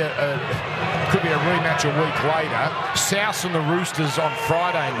 Could be a rematch a week later. South and the Roosters on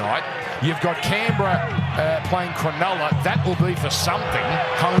Friday night. You've got Canberra playing Cronulla. That will be for something.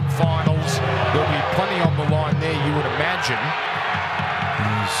 Home finals. There'll be plenty on the line there, you would imagine.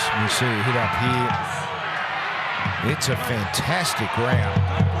 As we see a hit up here. It's a fantastic round.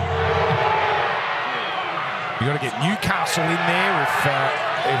 You've got to get Newcastle in there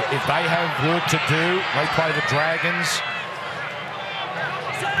if they have work to do. They play the Dragons.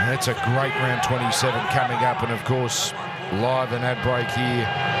 That's a great round 27 coming up, and of course live and ad break here,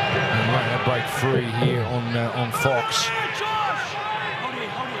 and ad break free here on Fox.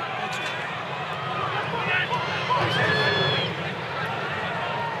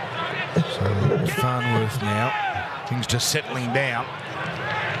 So Farnworth now, things just settling down.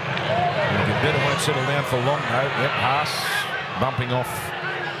 Better won't settle down for long though. Yep, Haas bumping off.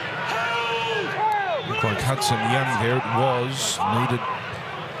 Looked like Hudson Young there. It was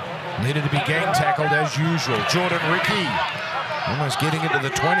needed to be gang tackled as usual. Jordan Ricky almost getting it to the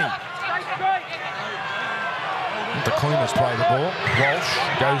 20. Not the cleanest play the ball. Walsh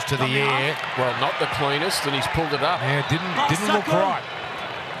goes to the air. Well, not the cleanest, and he's pulled it up. Yeah, didn't look right.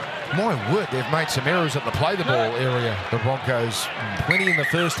 My word, they've made some errors at the play the ball area, the Broncos. Plenty in the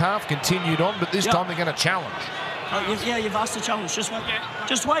first half, continued on, but this time they're going to challenge. Yeah, you've asked the challenge. Just wait.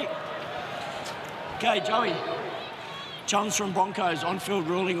 Just wait. Okay, Joey. Challenge from Broncos. On-field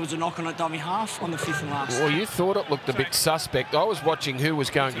ruling was a knock on at dummy half on the 5th and last. Well, you thought it looked a bit suspect. I was watching who was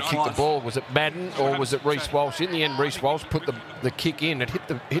going to kick the ball. Was it Madden or was it Reece Walsh? In the end, Reece Walsh put the kick in. It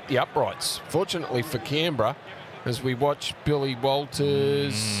hit the uprights. Fortunately for Canberra, as we watch Billy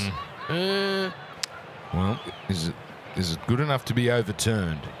Walters. Well, is it good enough to be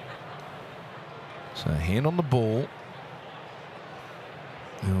overturned? So hand on the ball.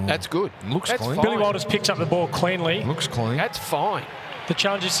 That's good. Looks clean. Billy Walters picks up the ball cleanly. Looks clean. That's fine. The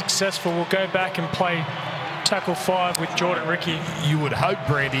challenge is successful. We'll go back and play tackle 5 with Jordan Ricky. You would hope,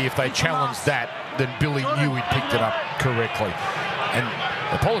 Brandy, if they challenged that, then Billy knew he'd picked it up correctly. And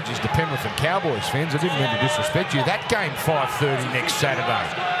apologies to Penrith and Cowboys fans. I didn't mean to disrespect you. That game 5:30 next Saturday.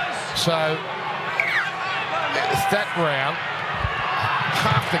 So that round,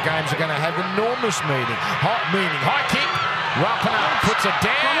 half the games are going to have enormous meaning. High kick. Rapana puts it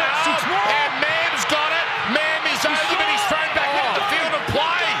down, and Mam's got it. Mam is over, but he's thrown back into the field of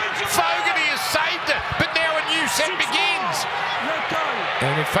play. Fogarty has saved it, but now a new set begins.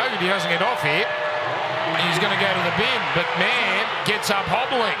 And if Fogarty doesn't get off here, he's going to go to the bin, but Mam gets up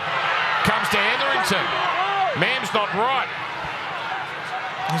hobbling. Comes to Etherington. Mam's not right.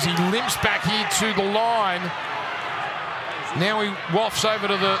 As he limps back here to the line. Now he wafts over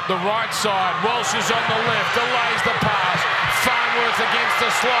to the right side. Walsh is on the left, delays the pass. Fun Farnworth against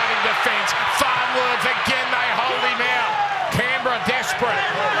the sliding defence. Farnworth again, they hold him out. Canberra desperate.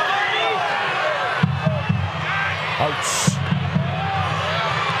 Oates.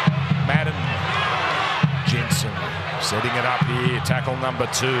 Madden. Jensen setting it up here. Tackle number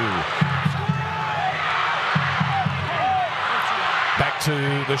 2. Back to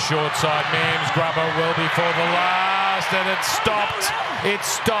the short side. Mams grubber well before the last, and it's stopped. It's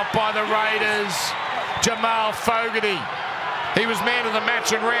stopped by the Raiders. Jamal Fogarty. He was man of the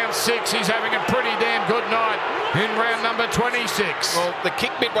match in round 6. He's having a pretty damn good night in round number 26. Well, the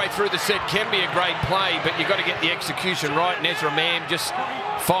kick midway through the set can be a great play, but you've got to get the execution right. And Ezra Mam just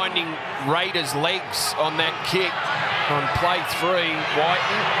finding Raiders' legs on that kick on play 3.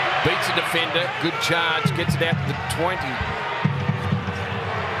 Whiten beats the defender. Good charge. Gets it out to the 20.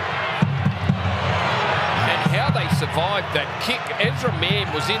 And how they survived that kick. Ezra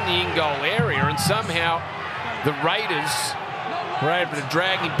Mam was in the in-goal area, and somehow the Raiders were able to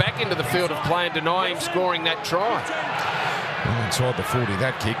drag him back into the field of play and deny him scoring that try. Well, inside the 40,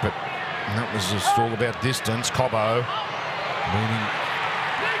 that kick, but that was just all about distance. Cobbo leading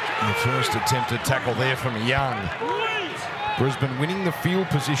the first attempted tackle there from Young. Brisbane winning the field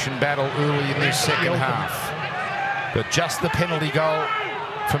position battle early in this second half. But just the penalty goal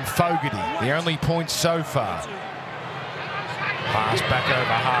from Fogarty, the only point so far. Pass back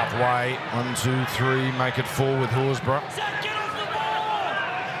over halfway. 1, 2, 3, make it 4 with Horsburgh.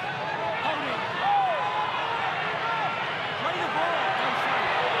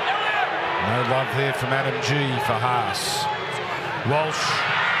 No love there from Adam G for Haas. Walsh,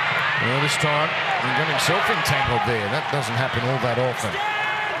 well, this time he got himself entangled there. That doesn't happen all that often.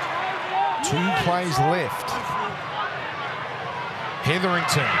 2 plays left.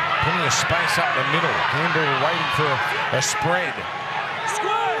 Hetherington, plenty of space up the middle. Canberra waiting for a spread.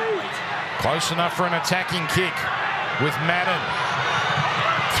 Close enough for an attacking kick with Madden.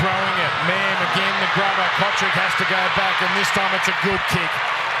 Throwing it. Mam again, the grubber. Kotrick has to go back, and this time it's a good kick.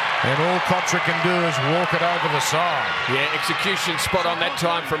 And all Kotrick can do is walk it over the side. Yeah, execution spot on that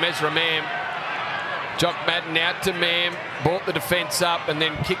time from Ezra Mam. Jock Madden out to Mam, brought the defence up and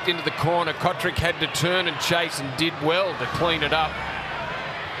then kicked into the corner. Kotrick had to turn and chase and did well to clean it up.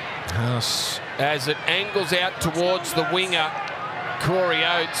 Yes. As it angles out towards the winger, Corey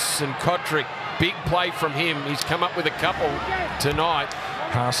Oates, and Kotrick. Big play from him. He's come up with a couple tonight.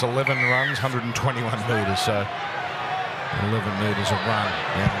 Haas 11 runs, 121 metres, so 11 metres a run.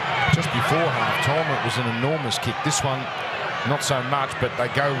 Now, just before half-time, it was an enormous kick. This one, not so much, but they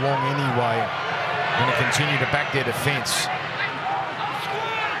go long anyway. Going to continue to back their defence.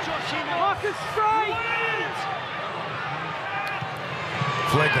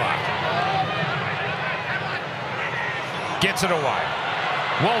 Flegler gets it away.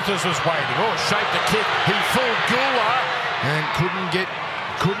 Walters was waiting. Oh, shaped the kick. He fooled Gula and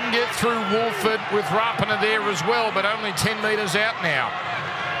couldn't get through Wolford with Rapiner there as well, but only 10 metres out now.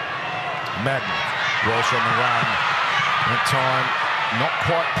 Madden, Walsh on the run. That time, not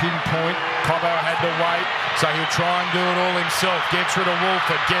quite pinpoint. Cobbo had to wait, so he'll try and do it all himself. Gets rid of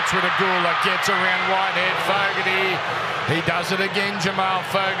Wolford, gets rid of Gula, gets around Whitehead. Fogarty, he does it again, Jamal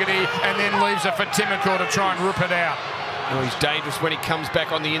Fogarty, and then leaves it for Timoko to try and rip it out. Well, he's dangerous when he comes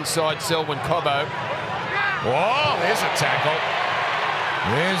back on the inside, Selwyn Cobbo. Oh, there's a tackle.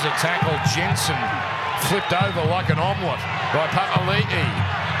 There's a tackle. Jensen flipped over like an omelette by Papali'i.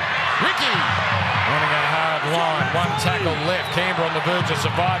 Ricky running a hard line. 1 tackle left. Canberra on the verge of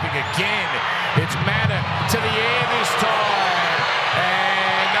surviving again. It's Madden to the air this time.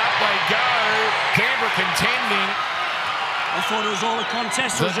 And up they go. Canberra contending. I thought it was all a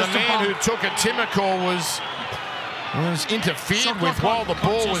contest. The man who took it, Timoko, was interfered with while the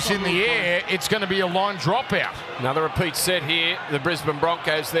ball was in the air. It's going to be a line dropout. Another repeat set here. The Brisbane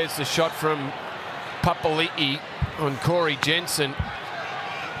Broncos. There's the shot from Papali'i on Corey Jensen.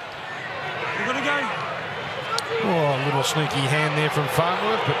 We're going to go. Oh, a little sneaky hand there from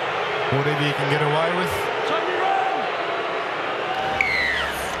Farnworth, but whatever you can get away with.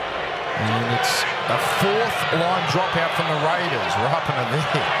 And it's a 4th line dropout from the Raiders. Rapiner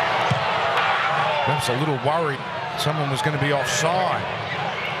there. Perhaps a little worried someone was going to be offside.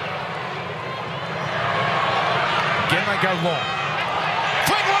 Again, they go long.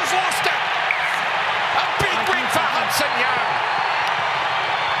 Flegler's lost it! A big win for Hudson Young.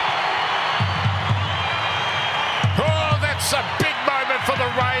 Oh, that's a big moment for the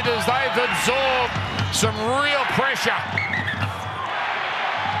Raiders. They've absorbed some real pressure.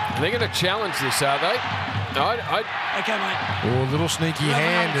 They're going to challenge this, are they? Okay, mate. Oh, a little sneaky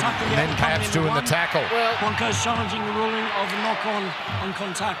hand, and then perhaps doing the tackle. Well, Broncos challenging the ruling of a knock-on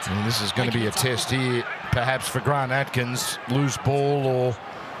contact. And this is going to be a test here, perhaps for Grant Atkins, loose ball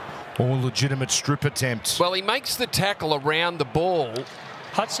or legitimate strip attempt. Well, he makes the tackle around the ball.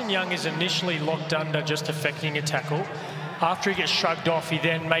 Hudson Young is initially locked under, just affecting a tackle. After he gets shrugged off, he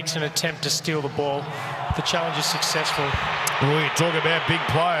then makes an attempt to steal the ball. The challenge is successful. Well, you talk about big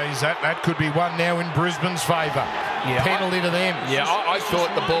plays. That could be one now in Brisbane's favour. Yeah, penalty to them. Yeah, I thought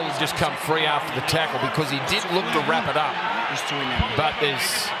the ball would just come free after the tackle because he did look to wrap it up. But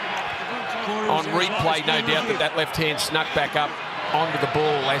there's, on replay, no doubt that left hand snuck back up onto the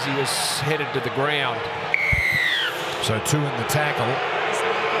ball as he was headed to the ground. So 2 in the tackle.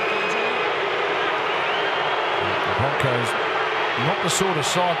 The Broncos, not the sort of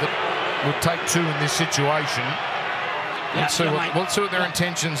side that would take 2 in this situation. Let's see what their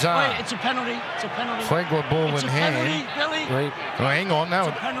intentions are. Wait, it's a penalty. It's a penalty. Flag ball in hand. Penalty, oh, hang on, no.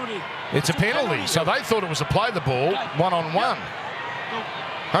 It's a penalty. It's a penalty. So they thought it was a play the ball, one-on-one.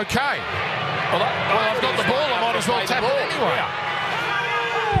 Okay. Well, I've got the ball. I might as well tap it anyway.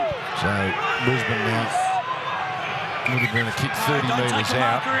 So Brisbane now would have been a kick 30 metres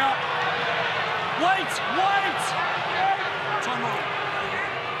out. Wait! Time out.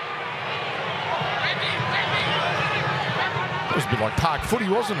 It was a bit like park footy,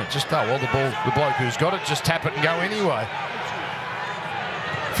 wasn't it? Just, oh, well, the bloke who's got it, just tap it and go anyway.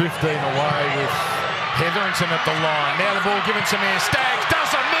 15 away with Hetherington at the line. Now the ball given to Mayor Staggs.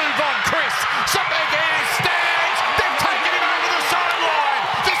 Doesn't move on Chris. Something again. Staggs. They've taken him over the sideline.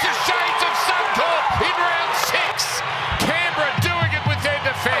 This is shades of Suncorp in round 6. Canberra doing it with their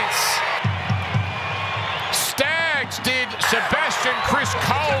defence. Staggs did Sebastian Chris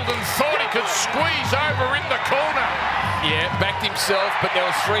cold and thought he could squeeze over in the corner. Yeah, backed himself, but there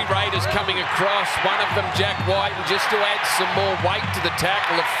were 3 Raiders coming across. One of them, Jack White, and just to add some more weight to the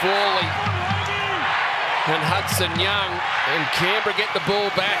tackle of Frawley and Hudson Young, and Canberra get the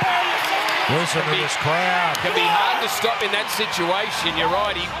ball back. Listen to this crowd. Can be hard to stop in that situation. You're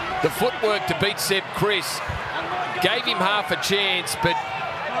right. The footwork to beat Seb Chris gave him half a chance, but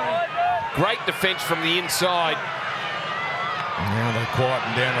great defence from the inside. Now they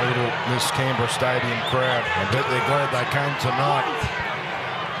quieten down a little, this Canberra Stadium crowd. I bet they're glad they came tonight.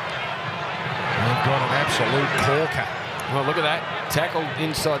 They've got an absolute corker. Well, look at that. Tackled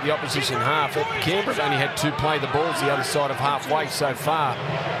inside the opposition half. Canberra's only had 2 play the balls the other side of halfway so far.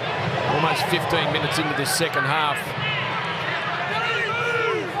 Almost 15 minutes into this second half.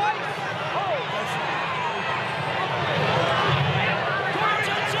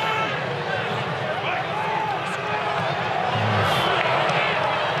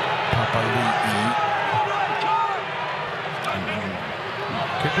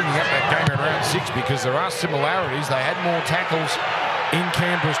 Bringing up that game in round 6 because there are similarities. They had more tackles in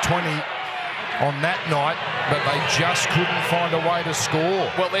Canberra's 20 on that night, but they just couldn't find a way to score.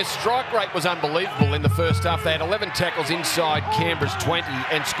 Well, their strike rate was unbelievable in the first half. They had 11 tackles inside Canberra's 20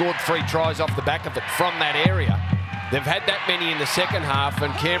 and scored 3 tries off the back of it from that area. They've had that many in the second half,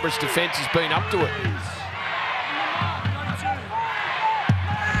 and Canberra's defence has been up to it.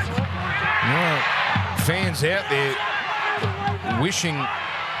 Yeah, fans out there wishing,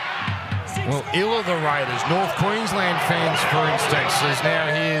 well, ill of the Raiders. North Queensland fans, for instance, as now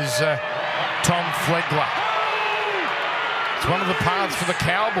here's Tom Flegler. It's one of the paths for the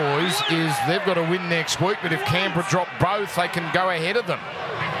Cowboys is they've got to win next week, but if Canberra drop both, they can go ahead of them.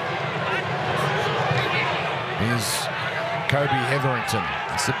 Here's Kobe Hetherington.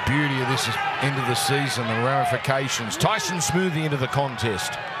 It's the beauty of this end of the season, the ramifications. Tyson Smoothie into the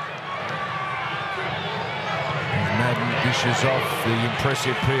contest. Madden dishes off the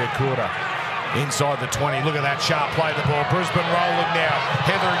impressive Piakura. Inside the 20, look at that sharp play the ball. Brisbane rolling now.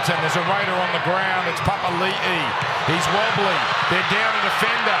 Hetherington, there's a Raider on the ground. It's Papali'i. He's wobbly. They're down a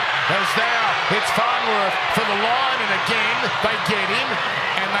defender. As now, it's Farnworth for the line, and again, they get him,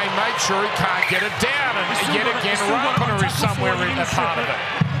 and they make sure he can't get it down. And yet again, Rapiner is somewhere in that part of it.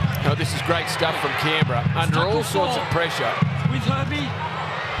 Oh, this is great stuff from Canberra. Under all sorts of pressure. With Herbie.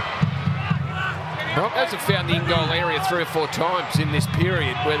 Broncos have found the in-goal area 3 or 4 times in this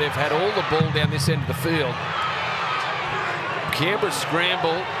period where they've had all the ball down this end of the field. Canberra's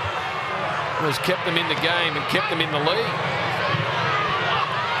scramble has kept them in the game and kept them in the lead.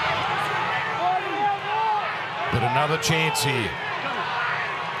 But another chance here.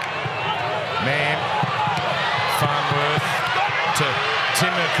 Man, Farnworth to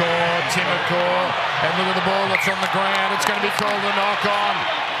Timokor, and look at the ball that's on the ground. It's going to be called a knock-on.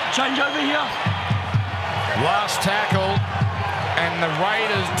 Change over here. Last tackle, and the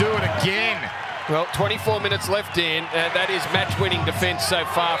Raiders do it again. Well, 24 minutes left, Dan. That is match-winning defence so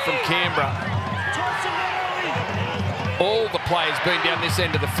far from Canberra. All the players been down this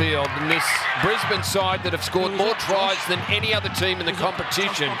end of the field, and this Brisbane side that have scored more tries than any other team in the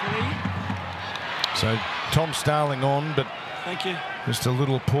competition. So Tom Starling on, but thank you. Just a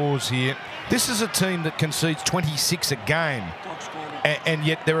little pause here. This is a team that concedes 26 a game, and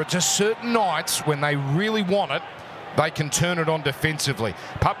yet there are just certain nights when they really want it, they can turn it on defensively.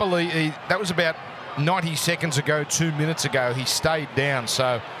 Papali'i, that was about 90 seconds ago, 2 minutes ago. He stayed down,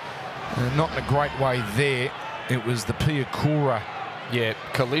 so not in a great way there. It was the Piakura. Yeah,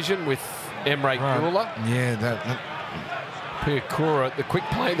 collision with Emre Guler. Yeah, that Piakura, the quick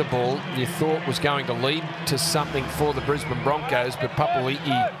play of the ball, you thought was going to lead to something for the Brisbane Broncos, but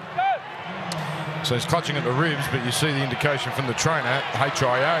Papali'i. So he's clutching at the ribs, but you see the indication from the trainer,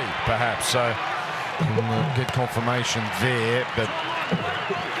 HIA perhaps. So we'll get confirmation there, but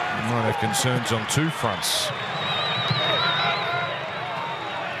might have concerns on two fronts.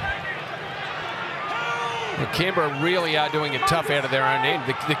 Canberra really are doing it tough out of their own end.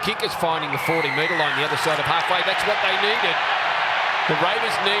 The kicker's finding the 40-metre line the other side of halfway. That's what they needed. The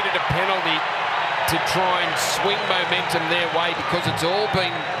Raiders needed a penalty to try and swing momentum their way because it's all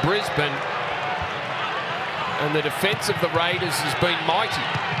been Brisbane. And the defence of the Raiders has been mighty.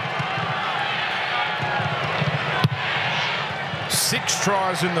 6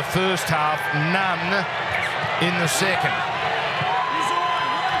 tries in the first half, none in the second.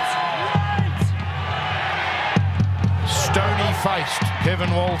 Stony-faced Kevin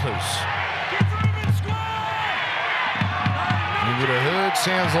Walters. You would have heard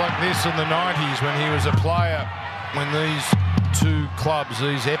sounds like this in the 90s when he was a player, when these two clubs,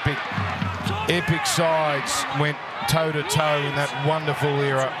 these epic sides went toe-to-toe in that wonderful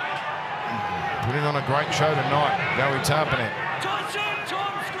era. Putting on a great show tonight, Joey Tarpanet.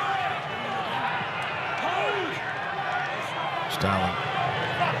 Starling,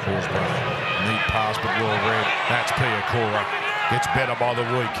 Horsburgh. Neat pass, but well read. That's Piakura. Gets better by the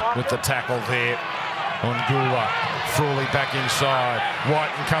week with the tackle there on Guler. Frawley back inside.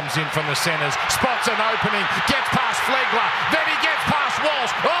 Whiten comes in from the centres. Spots an opening. Gets past Flegler. Then he gets past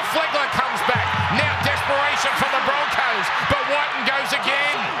Walsh. Oh, Flegler comes back. Now desperation from the Broncos. But Whiten goes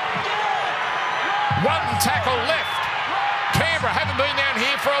again. One tackle left. Canberra haven't been down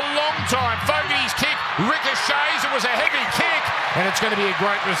here for a long time. Fogarty's kick ricochets. It was a heavy kick. And it's going to be a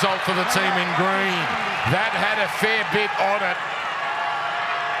great result for the team in green. That had a fair bit on it.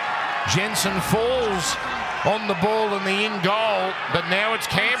 Jensen falls on the ball in the in goal, but now it's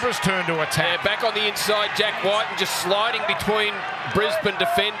Canberra's turn to attack. Yeah, back on the inside, Jack Whiten just sliding between Brisbane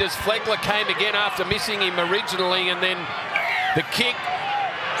defenders. Flegler came again after missing him originally, and then the kick,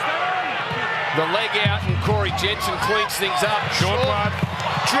 the leg out, and Corey Jensen cleans things up. Short one.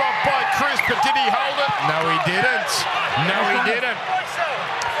 Dropped by Chris, but did he hold it? No, he didn't. No, he didn't.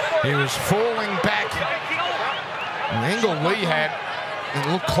 He was falling back. The angle Lee had,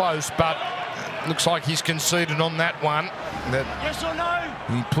 it looked close, but it looks like he's conceded on that one. That yes or no?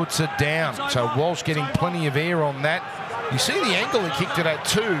 he puts it down. So Walsh getting plenty of air on that. You see the angle he kicked it at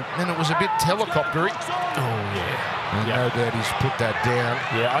too, and it was a bit helicoptery. Oh, yeah. And no doubt he's put that down.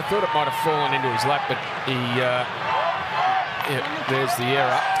 Yeah, I thought it might have fallen into his lap, but he... there's the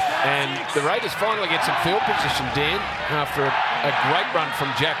error. And the Raiders finally get some field position, Dan, after a great run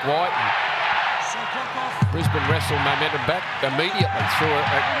from Jack Whiten. Brisbane wrestle momentum back immediately through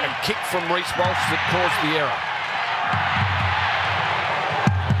a kick from Reece Walsh that caused the error.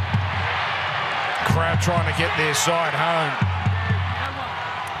 Crowd trying to get their side home.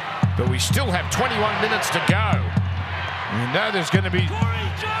 But we still have 21 minutes to go. We know there's going to be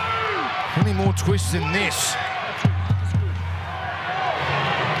plenty more twists in this.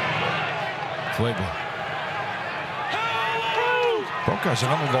 Flegler. Broncos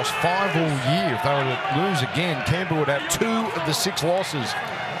have only lost 5 all year. If they were to lose again, Canberra would have 2 of the 6 losses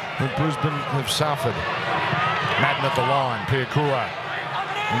that Brisbane have suffered. Madden at the line, Piakura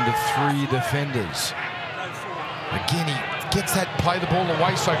into 3 defenders. Again, he gets that play the ball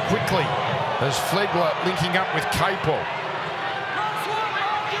away so quickly as Flegler linking up with Capel.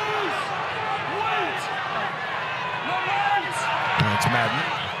 It's Madden.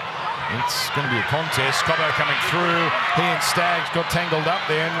 It's going to be a contest. Cobbo coming through. He and Staggs got tangled up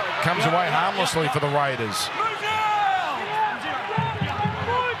there and comes away harmlessly for the Raiders.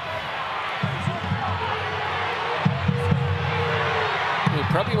 He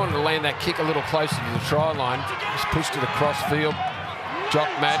probably wanted to land that kick a little closer to the try line. Just pushed it across field.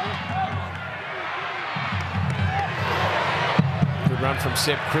 Jock Madden. Good run from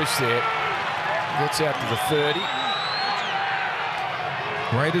Seb Chris there. Gets out to the 30.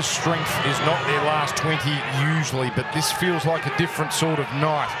 Raiders' strength is not their last 20 usually, but this feels like a different sort of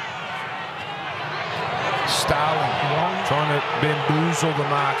night. Starling trying to bamboozle the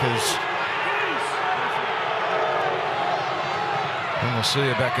markers. And we'll see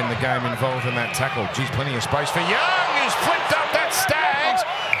her back in the game involved in that tackle. Geez, plenty of space for Young, who's flipped up that Stags.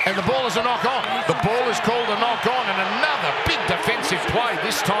 And the ball is a knock on. The ball is called a knock on, and another big defensive play.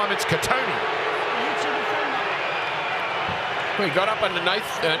 This time it's Katoni. Well, he got up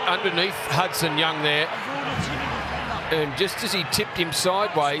underneath Hudson Young there. And just as he tipped him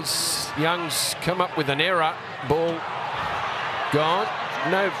sideways, Young's come up with an error. Ball gone.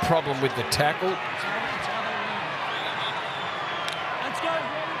 No problem with the tackle.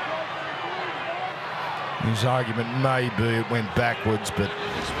 His argument may be it went backwards, but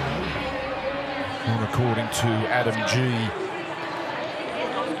not according to Adam G.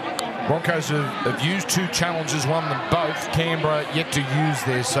 Broncos have used 2 challenges, won them both. Canberra yet to use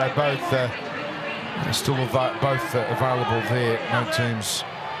theirs, so both are still available there. No teams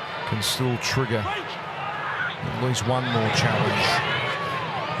can still trigger at least one more challenge.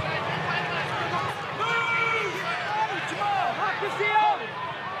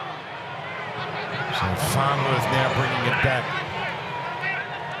 So Farnworth now bringing it back.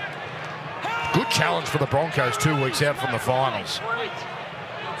 Good challenge for the Broncos 2 weeks out from the finals.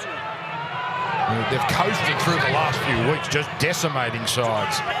 They've coasted through the last few weeks, just decimating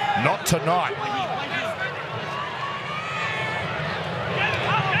sides. Not tonight.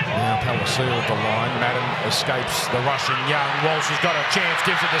 Now Palacio at the line. Madden escapes the rushing Young. Walsh has got a chance,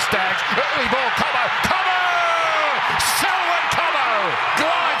 gives it to Stags. Early ball, Cobbo! Cobbo! Selwyn Cobbo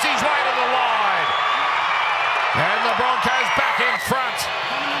glides his way to the line. And the Broncos back in front.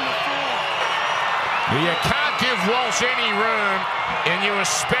 You can't give Walsh any room, and you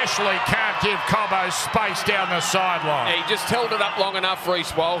especially can't give Cobbo space down the sideline. Yeah, he just held it up long enough,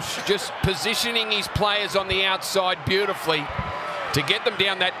 Reece Walsh, just positioning his players on the outside beautifully to get them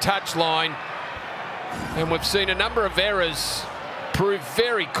down that touch line. And we've seen a number of errors prove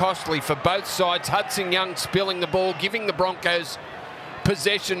very costly for both sides. Hudson Young spilling the ball, giving the Broncos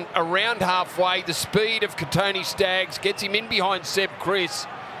possession around halfway. The speed of Katoni Staggs gets him in behind Seb Chris,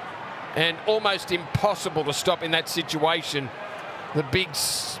 and almost impossible to stop in that situation. The big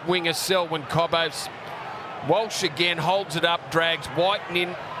winger Selwyn Cobbo's. Walsh again holds it up, drags Whiten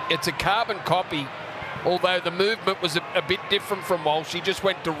in. It's a carbon copy, although the movement was a bit different from Walsh. He just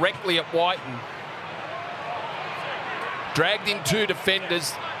went directly at Whiten. Dragged in 2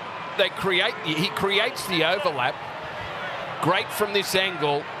 defenders. He creates the overlap. Great from this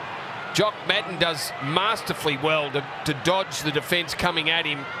angle. Jock Madden does masterfully well to dodge the defence coming at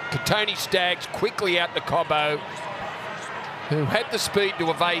him. Katoni Staggs quickly out to Cobbo, who had the speed to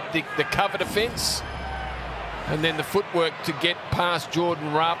evade the cover defence, and then the footwork to get past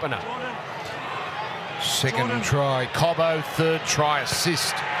Jordan Rapana. Second try, Cobbo. Third try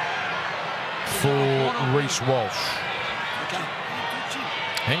assist for Reece Walsh.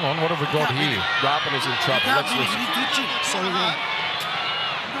 Hang on, what have we got here? Rapana's in trouble. Let's listen.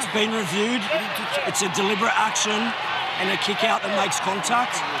 It's been reviewed. It's a deliberate action and a kick out that makes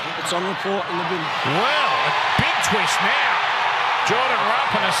contact. It's on report in the bin. Well, a big twist now. Jordan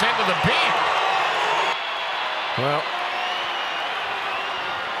Rapana sent to the bin. Well,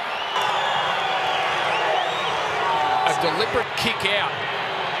 a deliberate kick out,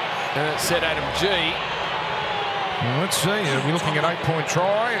 said Adam G. Well, let's see. Are we looking at 8-point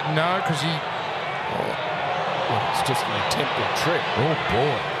try? No, because he... Well, it's just an attempted trip. Oh,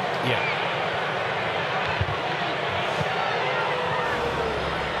 boy. Yeah.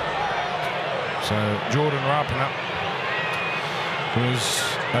 So, Jordan Rapana was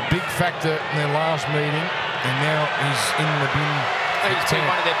a big factor in their last meeting, and now he's in the bin. He's been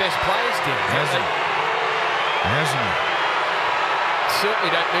one of their best players, hasn't he? Hasn't he? Certainly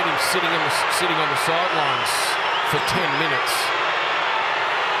don't need him sitting on the sidelines for 10 minutes.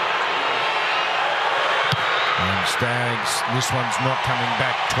 And Staggs, this one's not coming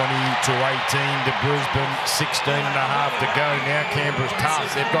back. 20-18 to Brisbane, 16 and a half to go. Now Canberra's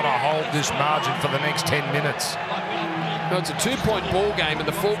task. They've got to hold this margin for the next 10 minutes. No, it's a 2-point ball game, and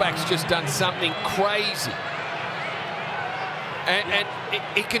the fullback's just done something crazy. And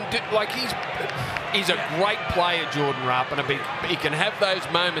he can do, like, he's a great player, Jordan Rapana. He can have those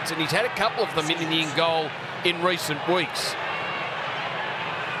moments, and he's had a couple of them in the in-goal in recent weeks.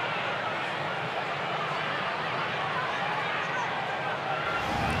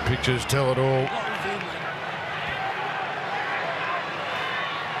 Pictures tell it all.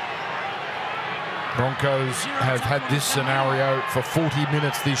 Broncos have had this scenario for 40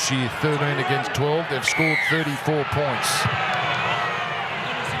 minutes this year, 13 against 12. They've scored 34 points.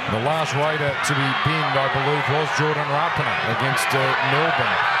 The last Raider to be binned, I believe, was Jordan Rapiner against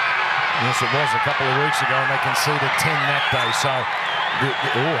Melbourne. Yes, it was a couple of weeks ago, and they conceded 10 that day. So,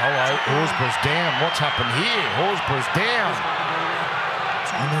 oh, hello, Horsburgh's down. What's happened here? Horsburgh's down.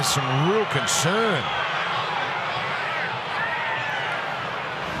 And there's some real concern.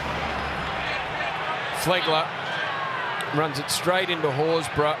 Flegler runs it straight into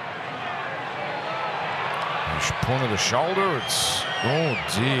Horsburgh. Point of the shoulder, it's, oh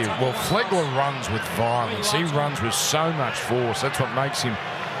dear. Well, Flegler runs with violence. He runs with so much force. That's what makes him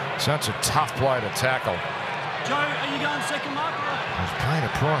such a tough player to tackle. Joe, are you going second mark? He's paying a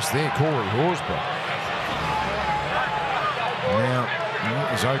price there, Corey Horsburgh. Now,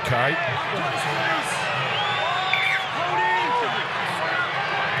 that was okay.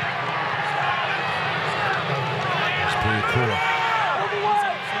 It's pretty cool.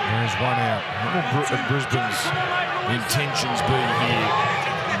 There's one out. What will Brisbane's intentions be here?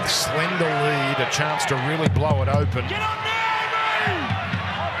 Slender lead, a chance to really blow it open.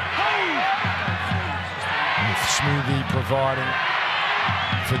 With Smoothie providing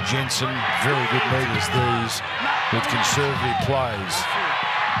for Jensen. Very good meters these with conservative plays.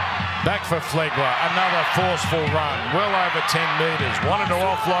 Back for Flegler, another forceful run, well over 10 metres. Wanted to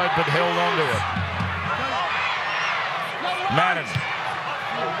offload but held onto it. Madden.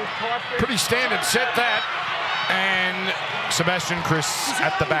 Pretty standard set that. And Sebastian Chris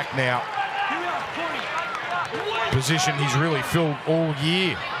at the back now. Position he's really filled all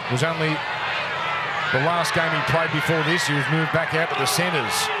year. It was only the last game he played before this. He was moved back out to the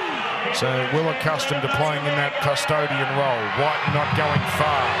centres. So well accustomed to playing in that custodian role. White not going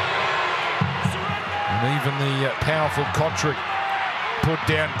far. And even the powerful Kotrick put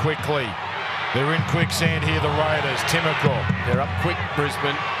down quickly. They're in quicksand here, the Raiders. Timoko. They're up quick,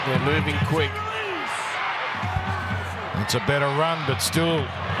 Brisbane. They're moving quick. It's a better run, but still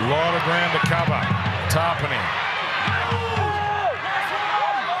a lot of ground to cover. Tarpening.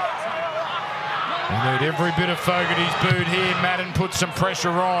 We need every bit of Fogarty's boot here. Madden puts some pressure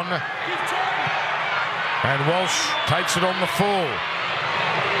on. And Walsh takes it on the full.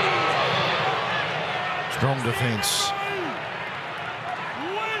 Strong defence.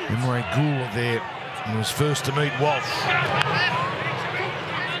 Imre Gould there. He was first to meet Walsh.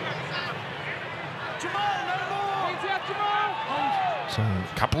 So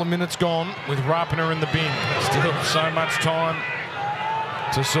a couple of minutes gone with Rapiner in the bin. Still so much time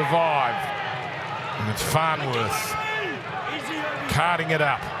to survive. And it's Farnworth carting it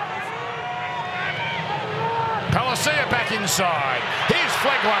up. Palacia back inside. Here's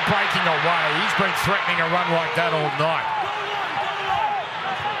Flegler breaking away. He's been threatening a run like that all night.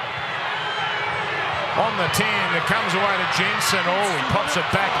 On the 10, it comes away to Jensen. Oh, he pops it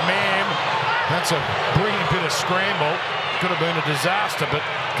back, Mam. That's a brilliant bit of scramble. Could have been a disaster, but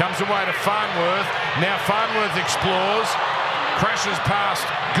comes away to Farnworth. Now Farnworth explores, crashes past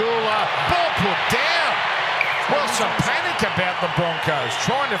Gula. Ball put down. Well, some panic about the Broncos,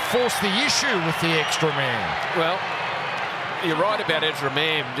 trying to force the issue with the extra man. Well, you're right about Ezra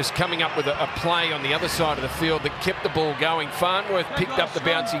Mam just coming up with a play on the other side of the field that kept the ball going. Farnworth picked up the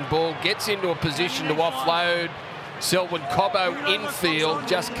bouncing ball, gets into a position to offload. Selwyn Cobbo infield,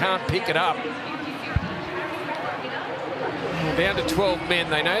 just can't pick it up. Down to 12 men.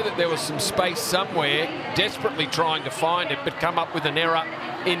 They know that there was some space somewhere, desperately trying to find it, but come up with an error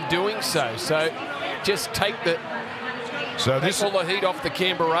in doing so. So just take all the heat off the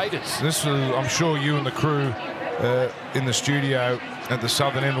Canberra Raiders. This is, I'm sure you and the crew in the studio at the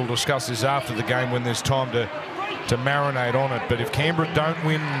southern end will discuss this after the game when there's time to marinate on it. But if Canberra don't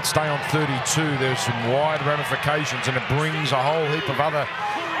win and stay on 32, there's some wide ramifications, and it brings a whole heap of other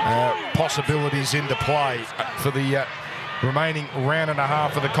possibilities into play for the remaining round and a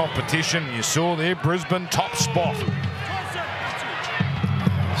half of the competition. You saw there, Brisbane top spot.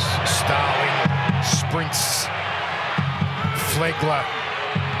 Starling sprints. Flegler.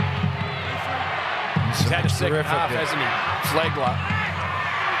 He's had a second half, hasn't he? Flegler.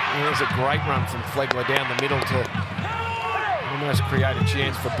 There's a great run from Flegler down the middle to almost create a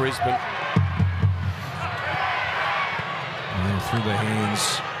chance for Brisbane. And through the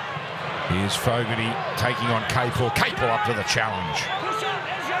hands. Here's Fogarty taking on Capel. Capel up to the challenge.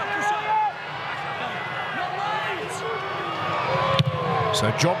 So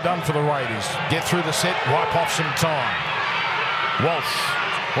job done for the Raiders. Get through the set, wipe off some time. Walsh,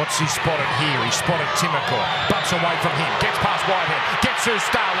 what's he spotted here? He spotted Timoko. Butts away from him. Gets past Whitehead. Gets through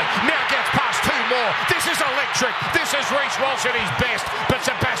Starling. Now gets past two more. This is electric. This is Reece Walsh at his best. But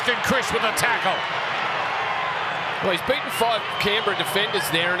Sebastian Chris with a tackle. Well, he's beaten 5 Canberra defenders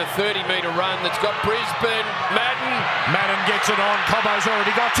there in a 30-metre run that's got Brisbane. Madden gets it on. Cobbo's already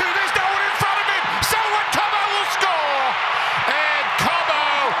got 2. There's no one in front of him. Selwyn Cobbo will score. And Cobbo,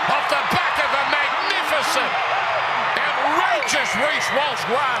 off the back of a magnificent, outrageous Reece Walsh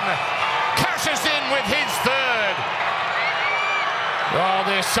run, cashes in with his 3rd. Oh,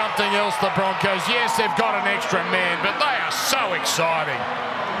 there's something else, the Broncos. Yes, they've got an extra man, but they are so exciting.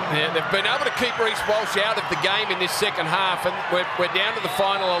 Yeah, they've been able to keep Reece Walsh out of the game in this second half, and we're down to the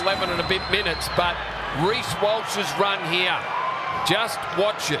final 11 and a bit minutes, but Reece Walsh's run here, just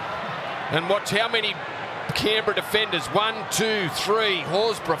watch it, and watch how many Canberra defenders, 1, 2, 3,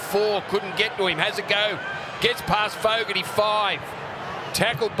 Horsburgh 4, couldn't get to him, has a go, gets past Fogarty 5,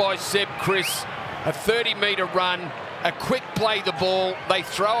 tackled by Seb Chris, a 30-metre run, a quick play the ball, they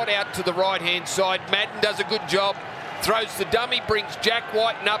throw it out to the right-hand side, Madden does a good job, throws the dummy, brings Jack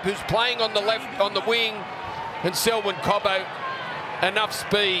Whiten up, who's playing on the left, on the wing, and Selwyn Cobbo, enough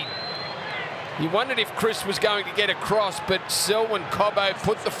speed. You wondered if Chris was going to get across, but Selwyn Cobbo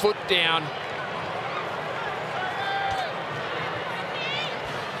put the foot down.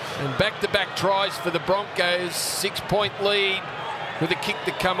 And back-to-back tries for the Broncos, 6-point lead with a kick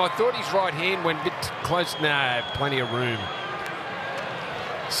to come. I thought his right hand went a bit close. No, plenty of room.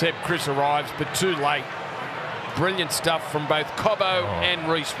 Seb Chris arrives, but too late. Brilliant stuff from both Cobbo and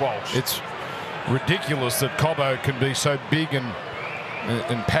Reece Walsh. It's ridiculous that Cobbo can be so big and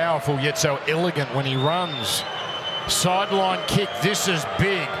powerful, yet so elegant when he runs. Sideline kick, this is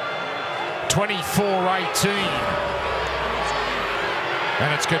big. 24-18.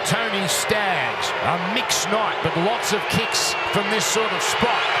 And it's Katoni Staggs. A mixed night, but lots of kicks from this sort of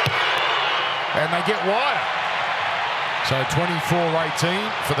spot. And they get wider. So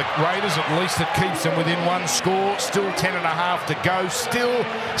 24-18 for the Raiders. At least it keeps them within 1 score. Still 10.5 to go. Still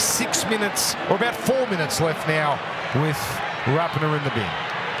 6 minutes, or about 4 minutes left now with Rapiner in the bin.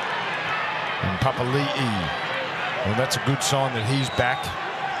 And Papali'i. Well, that's a good sign that he's back.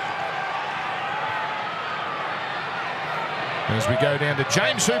 As we go down to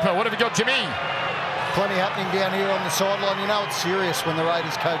James Hooper. What have you got, Jimmy? Plenty happening down here on the sideline. You know it's serious when the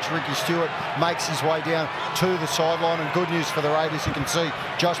Raiders coach Ricky Stewart makes his way down to the sideline. And good news for the Raiders, you can see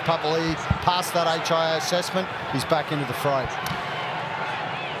Josh Papali'i passed that HIA assessment. He's back into the fray.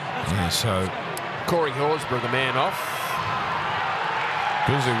 Yeah, so Corey Horsburgh, the man off.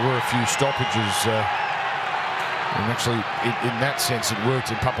 Because there were a few stoppages, and actually in that sense it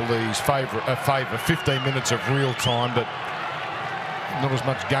worked in Papali'i's favour. 15 minutes of real time, but not as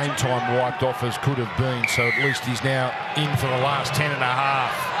much game time wiped off as could have been, so at least he's now in for the last 10.5.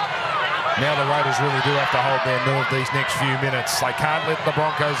 Now the Raiders really do have to hold their nerve these next few minutes. They can't let the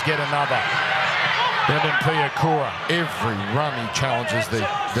Broncos get another. Brendan Piakura, every run he challenges the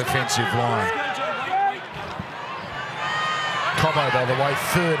defensive line. Cobbo, by the way,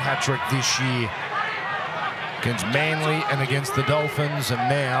 3rd hat-trick this year against Manly and against the Dolphins, and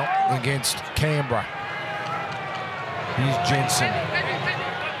now against Canberra. Here's Jensen.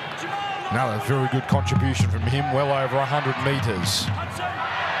 Another very good contribution from him, well over 100 metres.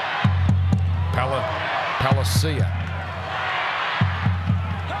 Palacia.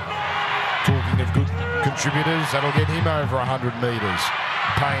 Talking of good contributors, that'll get him over 100 metres.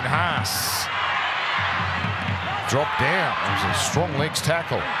 Payne Haas. Drop down. It was a strong legs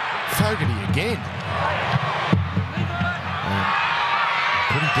tackle. Fogarty again. And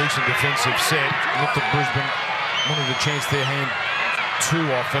pretty decent defensive set. Looked at Brisbane. Wanted a chance their hand too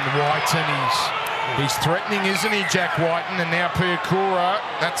often. Whiten, he's threatening, isn't he, Jack Whiten? And now Piakura,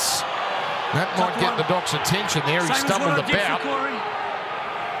 that might get the Doc's attention there. He stumbled about.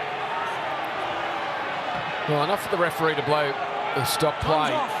 Well, enough for the referee to blow the stop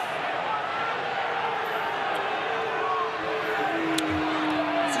play.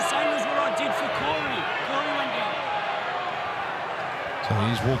 It's the same as what I did for Corey. Corey went down. So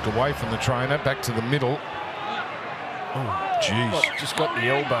he's walked away from the trainer, back to the middle. Oh, jeez. Well, just got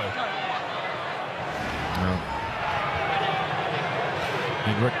the elbow. No.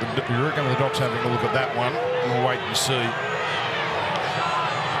 You reckon the Doc's having a look at that one? We'll wait and see.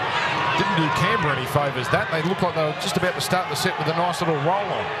 Didn't do Canberra any favours that. They looked like they were just about to start the set with a nice little roll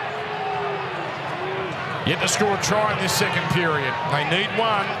on. Yet to score a try in this second period. They need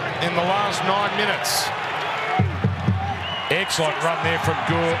one in the last 9 minutes. Excellent run there from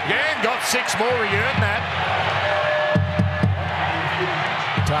Gore. Yeah, and got 6 more. He earned that.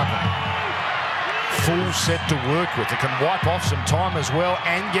 Full set to work with. It can wipe off some time as well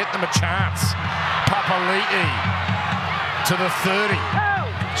and get them a chance. Papali'i to the 30.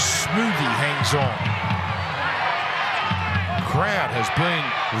 Smoothie hangs on. crowd has been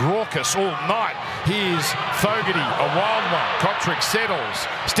raucous all night. Here's Fogarty, a wild one. Kotrick settles,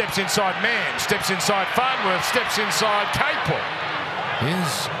 steps inside Mann, steps inside Farnworth, steps inside Capel.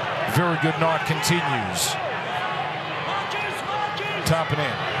 His very good night continues.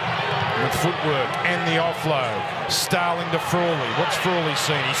 Tarpanen with footwork and the offload. Starling to Frawley. What's Frawley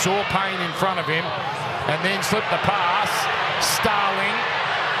seen? He saw Payne in front of him and then slipped the pass. Starling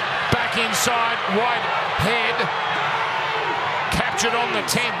back inside, Whitehead. Captured on the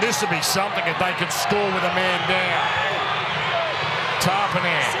 10. This would be something if they could score with a man down.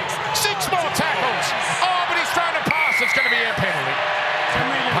 Tarpanen. 6 more tackles. Oh, but he's thrown a pass. It's going to be a penalty.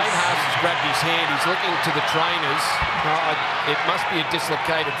 Payne Haas has grabbed his hand. He's looking to the trainers. It must be a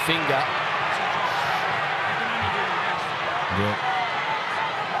dislocated finger. Yeah.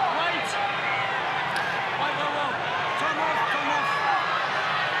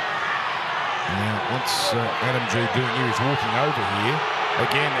 Now, what's Adam G doing here? He's walking over here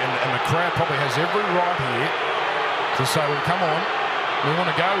again, and the crowd probably has every right here to say, well, come on, we want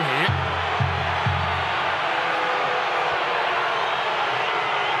to go here.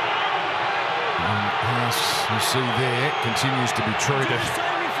 And Haas, you see there, continues to be treated.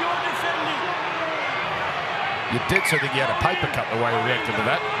 You did so think he had a paper cut the way he reacted to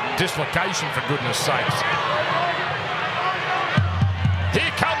that. Dislocation, for goodness sakes.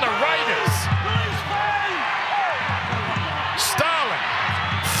 Here come the Raiders. Starling,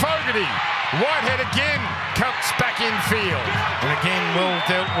 Fogarty, Whitehead again cuts back in field. And again, well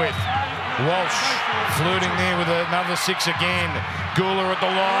dealt with. Walsh flirting there with another 6 again. Gula at the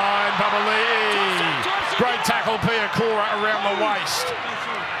line, Babalii. Great tackle, Piakura around the waist.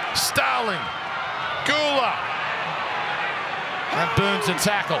 Starling, Gula. That burns the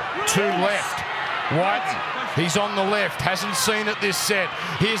tackle. 2 left. White, he's on the left, hasn't seen it this set.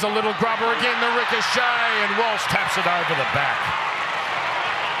 Here's a little grubber again, the ricochet, and Walsh taps it over the back.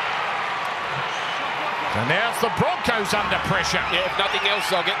 And now it's the Broncos under pressure. Yeah, if nothing else,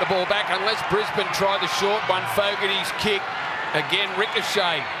 they'll get the ball back unless Brisbane try the short one. Fogarty's kick. Again,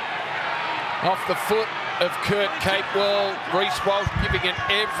 ricochet. Off the foot of Kurt Capewell. Reece Walsh giving it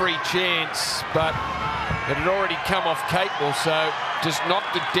every chance, but it had already come off Capewell, so just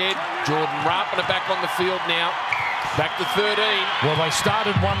knocked it dead. Jordan Rapana back on the field now. Back to 13. Well, they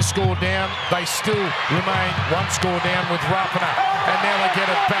started 1 score down. They still remain 1 score down with Rapana, and now they get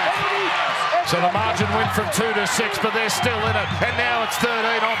it back. So the margin went from 2 to 6, but they're still in it. And now it's 13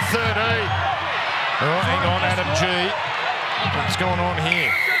 on 13. Oh, hang on, Adam G. What's going on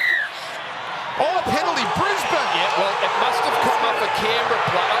here? Oh, penalty, Brisbane! Yeah, well, it must have come off a Canberra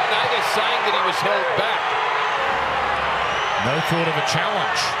play. Oh, no, they're saying that he was held back. No thought of a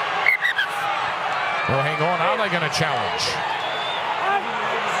challenge. Well, hang on, are they going to challenge?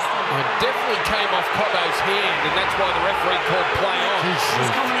 It definitely came off Cobbo's hand, and that's why the referee called play on.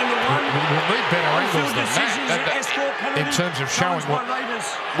 We'll need better angles than that in terms of showing what...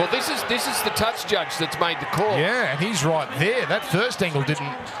 Well, this is the touch judge that's made the call. Yeah, and he's right there. That first angle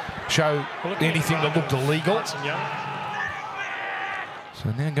didn't show anything that looked illegal. So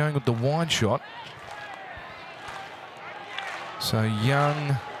now going with the wide shot. So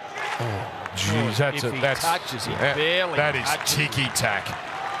Young... Oh, geez, that's touches him, barely. That is ticky-tack.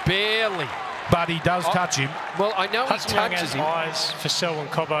 Barely. But he does touch him. Well, I know he touches him. Eyes for Selwyn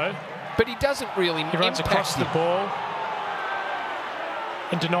Cobbo. But he doesn't really He runs across the ball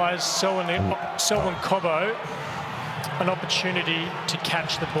and denies Selwyn Cobbo an opportunity to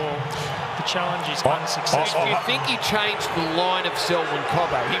catch the ball. The challenge is unsuccessful. You think he changed the line of Selwyn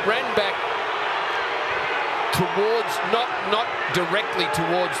Cobbo? He ran back towards, not directly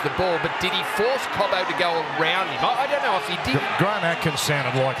towards the ball, but did he force Cobbo to go around him? I don't know if he did. Grant Atkins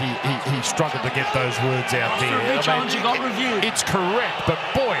sounded like he struggled to get those words out there. It's correct, but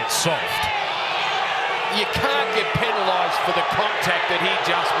boy, it's soft. You can't get penalised for the contact that he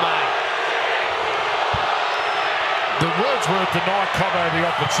just made. The words were deny Cobbo the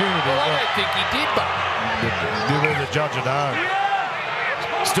opportunity. Well, I don't think he did, but... You were the judge at home.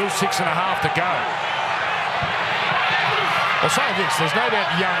 Still 6.5 to go. I'll say this, there's no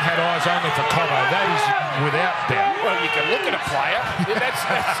doubt Young had eyes only for Cobbo. That is without doubt. Well, you can look at a player. That's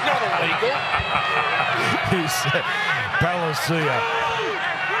not illegal. He's Palacia.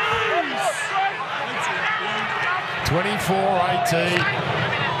 24-18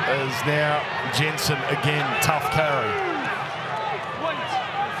 as now Jensen again, tough carry.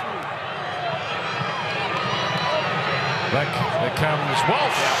 Back there comes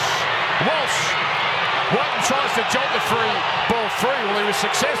Walsh. Walsh. Whiten tries to jolt the ball free. Well, he was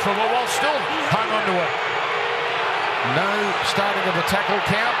successful, but Walsh still hung on to it. No starting of the tackle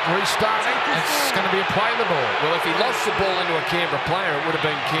count, restarting. It's going to be a play the ball. Well, if he lost the ball into a Canberra player, it would have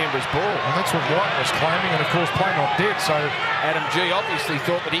been Canberra's ball. And that's what White was claiming, and of course play not dead, so Adam G obviously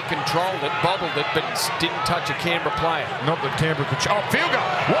thought that he controlled it, bobbled it, but didn't touch a Canberra player. not that Canberra could... Oh, field goal!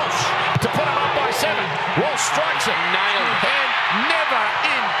 Walsh to put him up by 7. Walsh strikes it. Nailed it. And never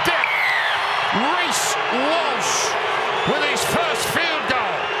in depth. Reece Walsh with his first field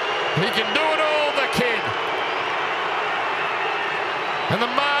goal. He can do it all, the kid. And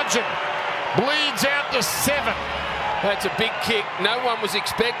the margin bleeds out to 7. That's a big kick. No one was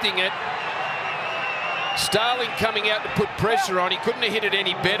expecting it. Starling coming out to put pressure on. He couldn't have hit it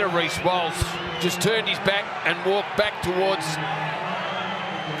any better, Reece Walsh. Just turned his back and walked back towards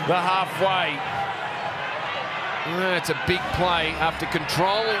the halfway. That's a big play after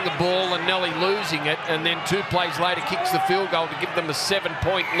controlling the ball and nearly losing it, and then 2 plays later kicks the field goal to give them a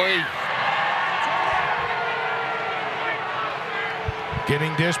 7-point lead.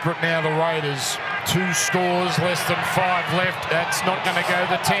 Getting desperate now, the Raiders. 2 scores, less than 5 left. That's not going to go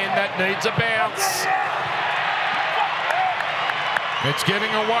to 10. That needs a bounce. It's getting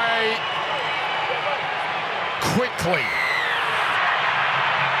away quickly.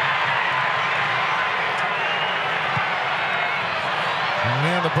 And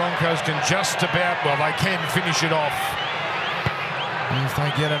now the Broncos can just about, well, they can finish it off. If they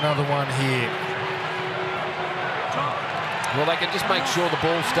get another one here. Well, they can just make sure the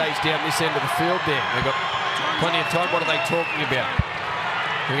ball stays down this end of the field there. They've got plenty of time. What are they talking about?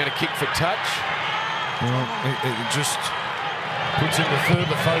 They're going to kick for touch? Well, it just puts into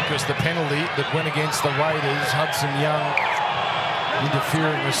further focus the penalty that went against the Raiders. Hudson Young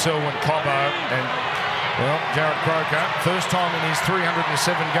interfering with Selwyn Cobbo. And, well, Jarrett Croker, first time in his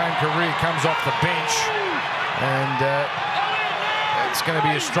 307-game career, comes off the bench. And it's going to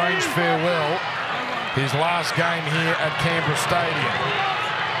be a strange farewell. His last game here at Canberra Stadium.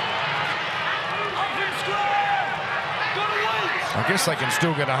 I guess they can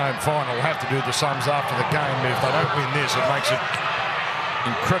still get a home final. They'll have to do the sums after the game, but if they don't win this, it makes it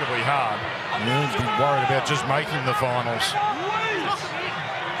incredibly hard. They'll be worried about just making the finals.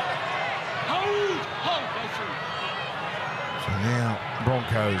 So now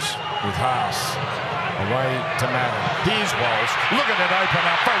Broncos with Haas. Away to Madden. Here's Walsh. Look at it open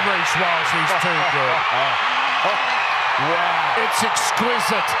up for Reece Walsh. He's too good. Wow. It's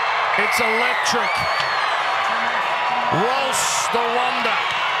exquisite. It's electric. Walsh the wonder.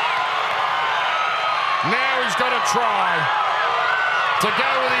 Now he's got to try to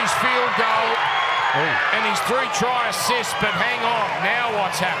go with his field goal and his 3-try assist, but hang on. Now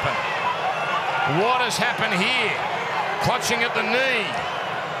what's happened? What has happened here? Clutching at the knee.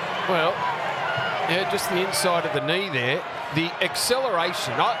 Well, yeah, just the inside of the knee there. The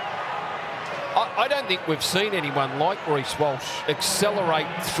acceleration. I don't think we've seen anyone like Reece Walsh accelerate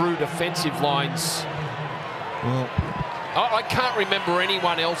through defensive lines. Well, I can't remember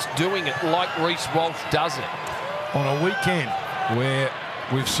anyone else doing it like Reece Walsh does it. On a weekend where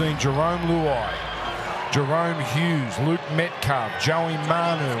we've seen Jerome Luai, Jerome Hughes, Luke Metcalf, Joey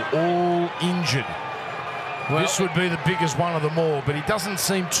Manu all injured. Well, this would be the biggest one of them all, but he doesn't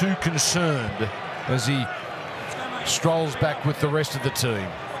seem too concerned as he strolls back with the rest of the team.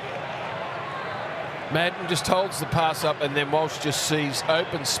 Madden just holds the pass up, and then Walsh just sees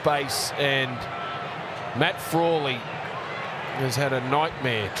open space, and Matt Frawley has had a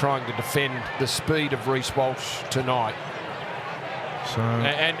nightmare trying to defend the speed of Reece Walsh tonight. So,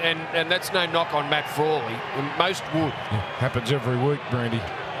 and that's no knock on Matt Frawley. Most would. Yeah, happens every week, Brandy.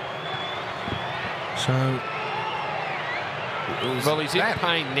 So, well, he's in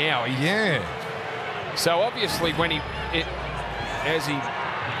pain now. Yeah. So obviously, when as he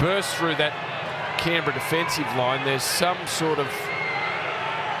bursts through that Canberra defensive line, there's some sort of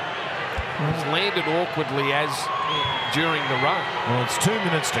landed awkwardly as during the run. Well, it's 2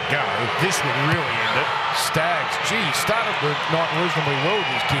 minutes to go. This would really end it. Staggs, gee, started the night reasonably well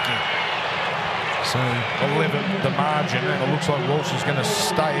with his kicking. So 11, the margin, and it looks like Walsh is going to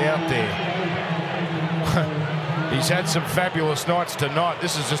stay out there. He's had some fabulous nights tonight.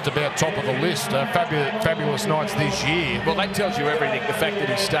 This is just about top of the list. Fabulous nights this year. Well, that tells you everything, the fact that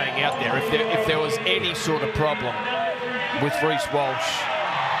he's staying out there. If there was any sort of problem with Reece Walsh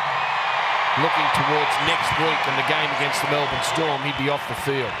looking towards next week and the game against the Melbourne Storm, he'd be off the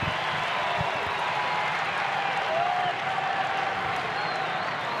field.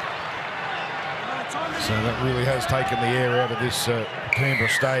 So that really has taken the air out of this Canberra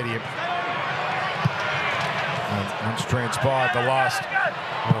Stadium. Once transpired the last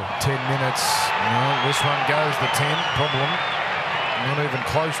 10 minutes. Well, this one goes the 10. Problem not even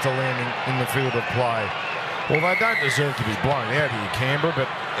close to landing in the field of play. Well, they don't deserve to be blown out here, Canberra, but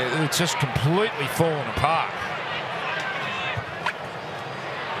it's just completely fallen apart.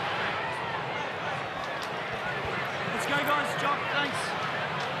 Let's go, guys. Job, thanks.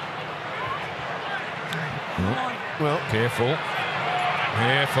 Well, careful.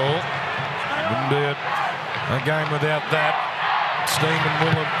 Careful. Wouldn't be a game without that. Steeman,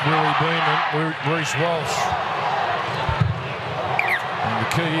 Willie Beeman, Reece Walsh. And the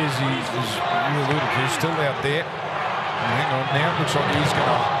key is he's still out there. Hang on, now it looks like he's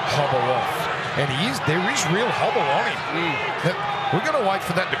going to hobble off. And there is real hobble on him. We're going to wait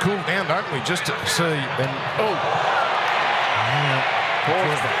for that to cool down, don't we? Just to see. And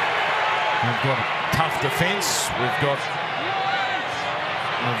we've got a tough defence. We've got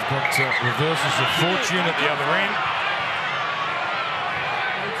reversals of fortune at the other end.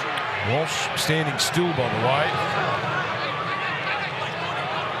 Walsh standing still, by the way.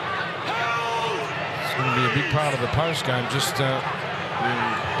 It's going to be a big part of the post-game. Just the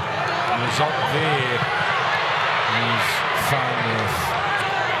result there is far north.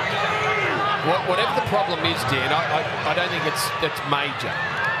 Whatever the problem is, Dan, I don't think that's major.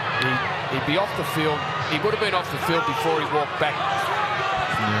 He'd be off the field. He would have been off the field before he walked back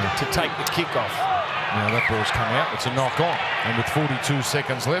to take the kick-off. Now that ball's come out. It's a knock-on. And with 42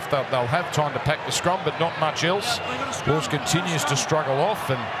 seconds left, they'll have time to pack the scrum, but not much else. Walsh continues to struggle off.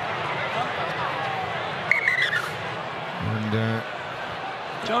 And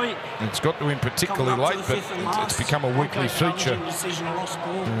Joey, it's got to win particularly late, but it's become a weekly feature.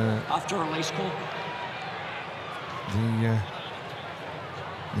 After a release call.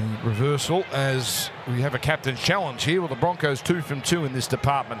 The reversal as we have a captain's challenge here with the Broncos 2 from 2 in this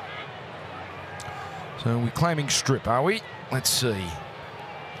department. So we're claiming strip, are we? Let's see.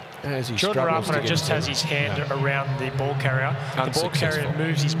 As he Jordan Rapana just has his hand around the ball carrier. The ball carrier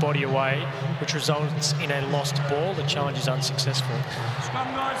moves his body away, which results in a lost ball. The challenge is unsuccessful.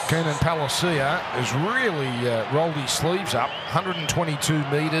 Keenan Palacia has really rolled his sleeves up. 122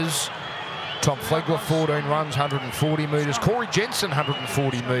 metres. Tom Flegler, 14 runs, 140 metres. Corey Jensen,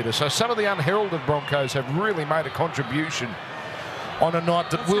 140 metres. So some of the unheralded Broncos have really made a contribution on a night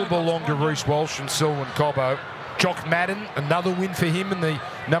that will belong to Reece Walsh and Selwyn Cobbo. Jock Madden, another win for him in the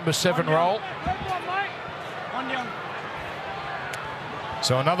number 7 role.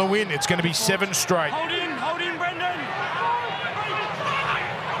 So another win. It's going to be 7 straight. Hold in, Brendan.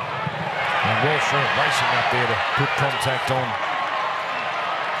 And Walsh racing up there to put contact on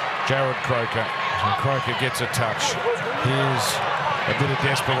Jared Croker. And Croker gets a touch. Here's a bit of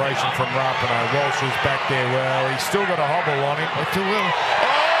desperation from Rapinoe. Walsh is back there. Well, he's still got a hobble on him. And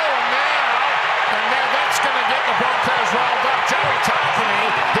now that's going to get the Broncos rolled up. Joey Tarpany,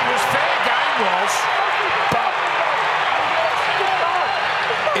 he was fair game, Walsh, but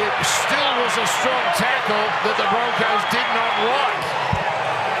it still was a strong tackle that the Broncos did not like.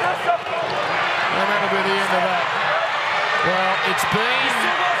 And that'll be the end of that. Well, it's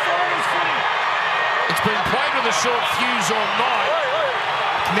been played with a short fuse all night.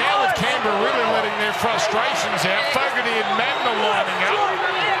 Now with Canberra really letting their frustrations out, Fogarty and Madden are lining up.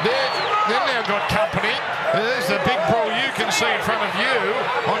 They've now got company. There's the big brawl you can see in front of you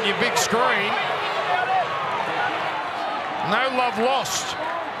on your big screen. No love lost.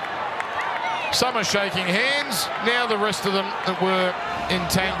 Some are shaking hands. Now the rest of them that were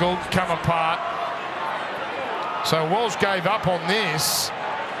entangled come apart. So Walsh gave up on this.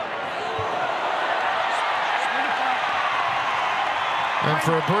 And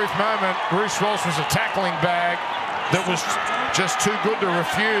for a brief moment, Reece Walsh was a tackling bag that was just too good to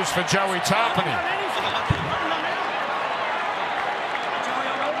refuse for Joey Tarpany.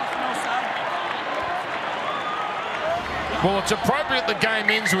 Well, it's appropriate the game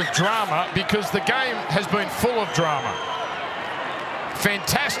ends with drama because the game has been full of drama.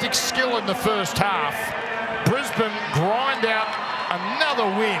 Fantastic skill in the first half. Brisbane grind out another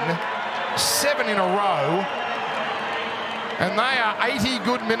win, 7 in a row. And they are 80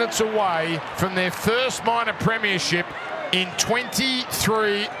 good minutes away from their first minor premiership in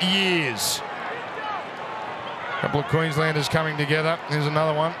 23 years. A couple of Queenslanders coming together. Here's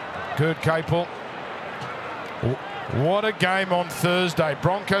another one. Kurt Capel. What a game on Thursday.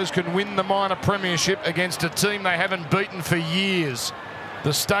 Broncos can win the minor premiership against a team they haven't beaten for years.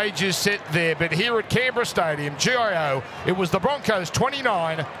 The stage is set there, but here at Canberra Stadium, GIO, it was the Broncos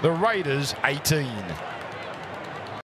 29, the Raiders 18.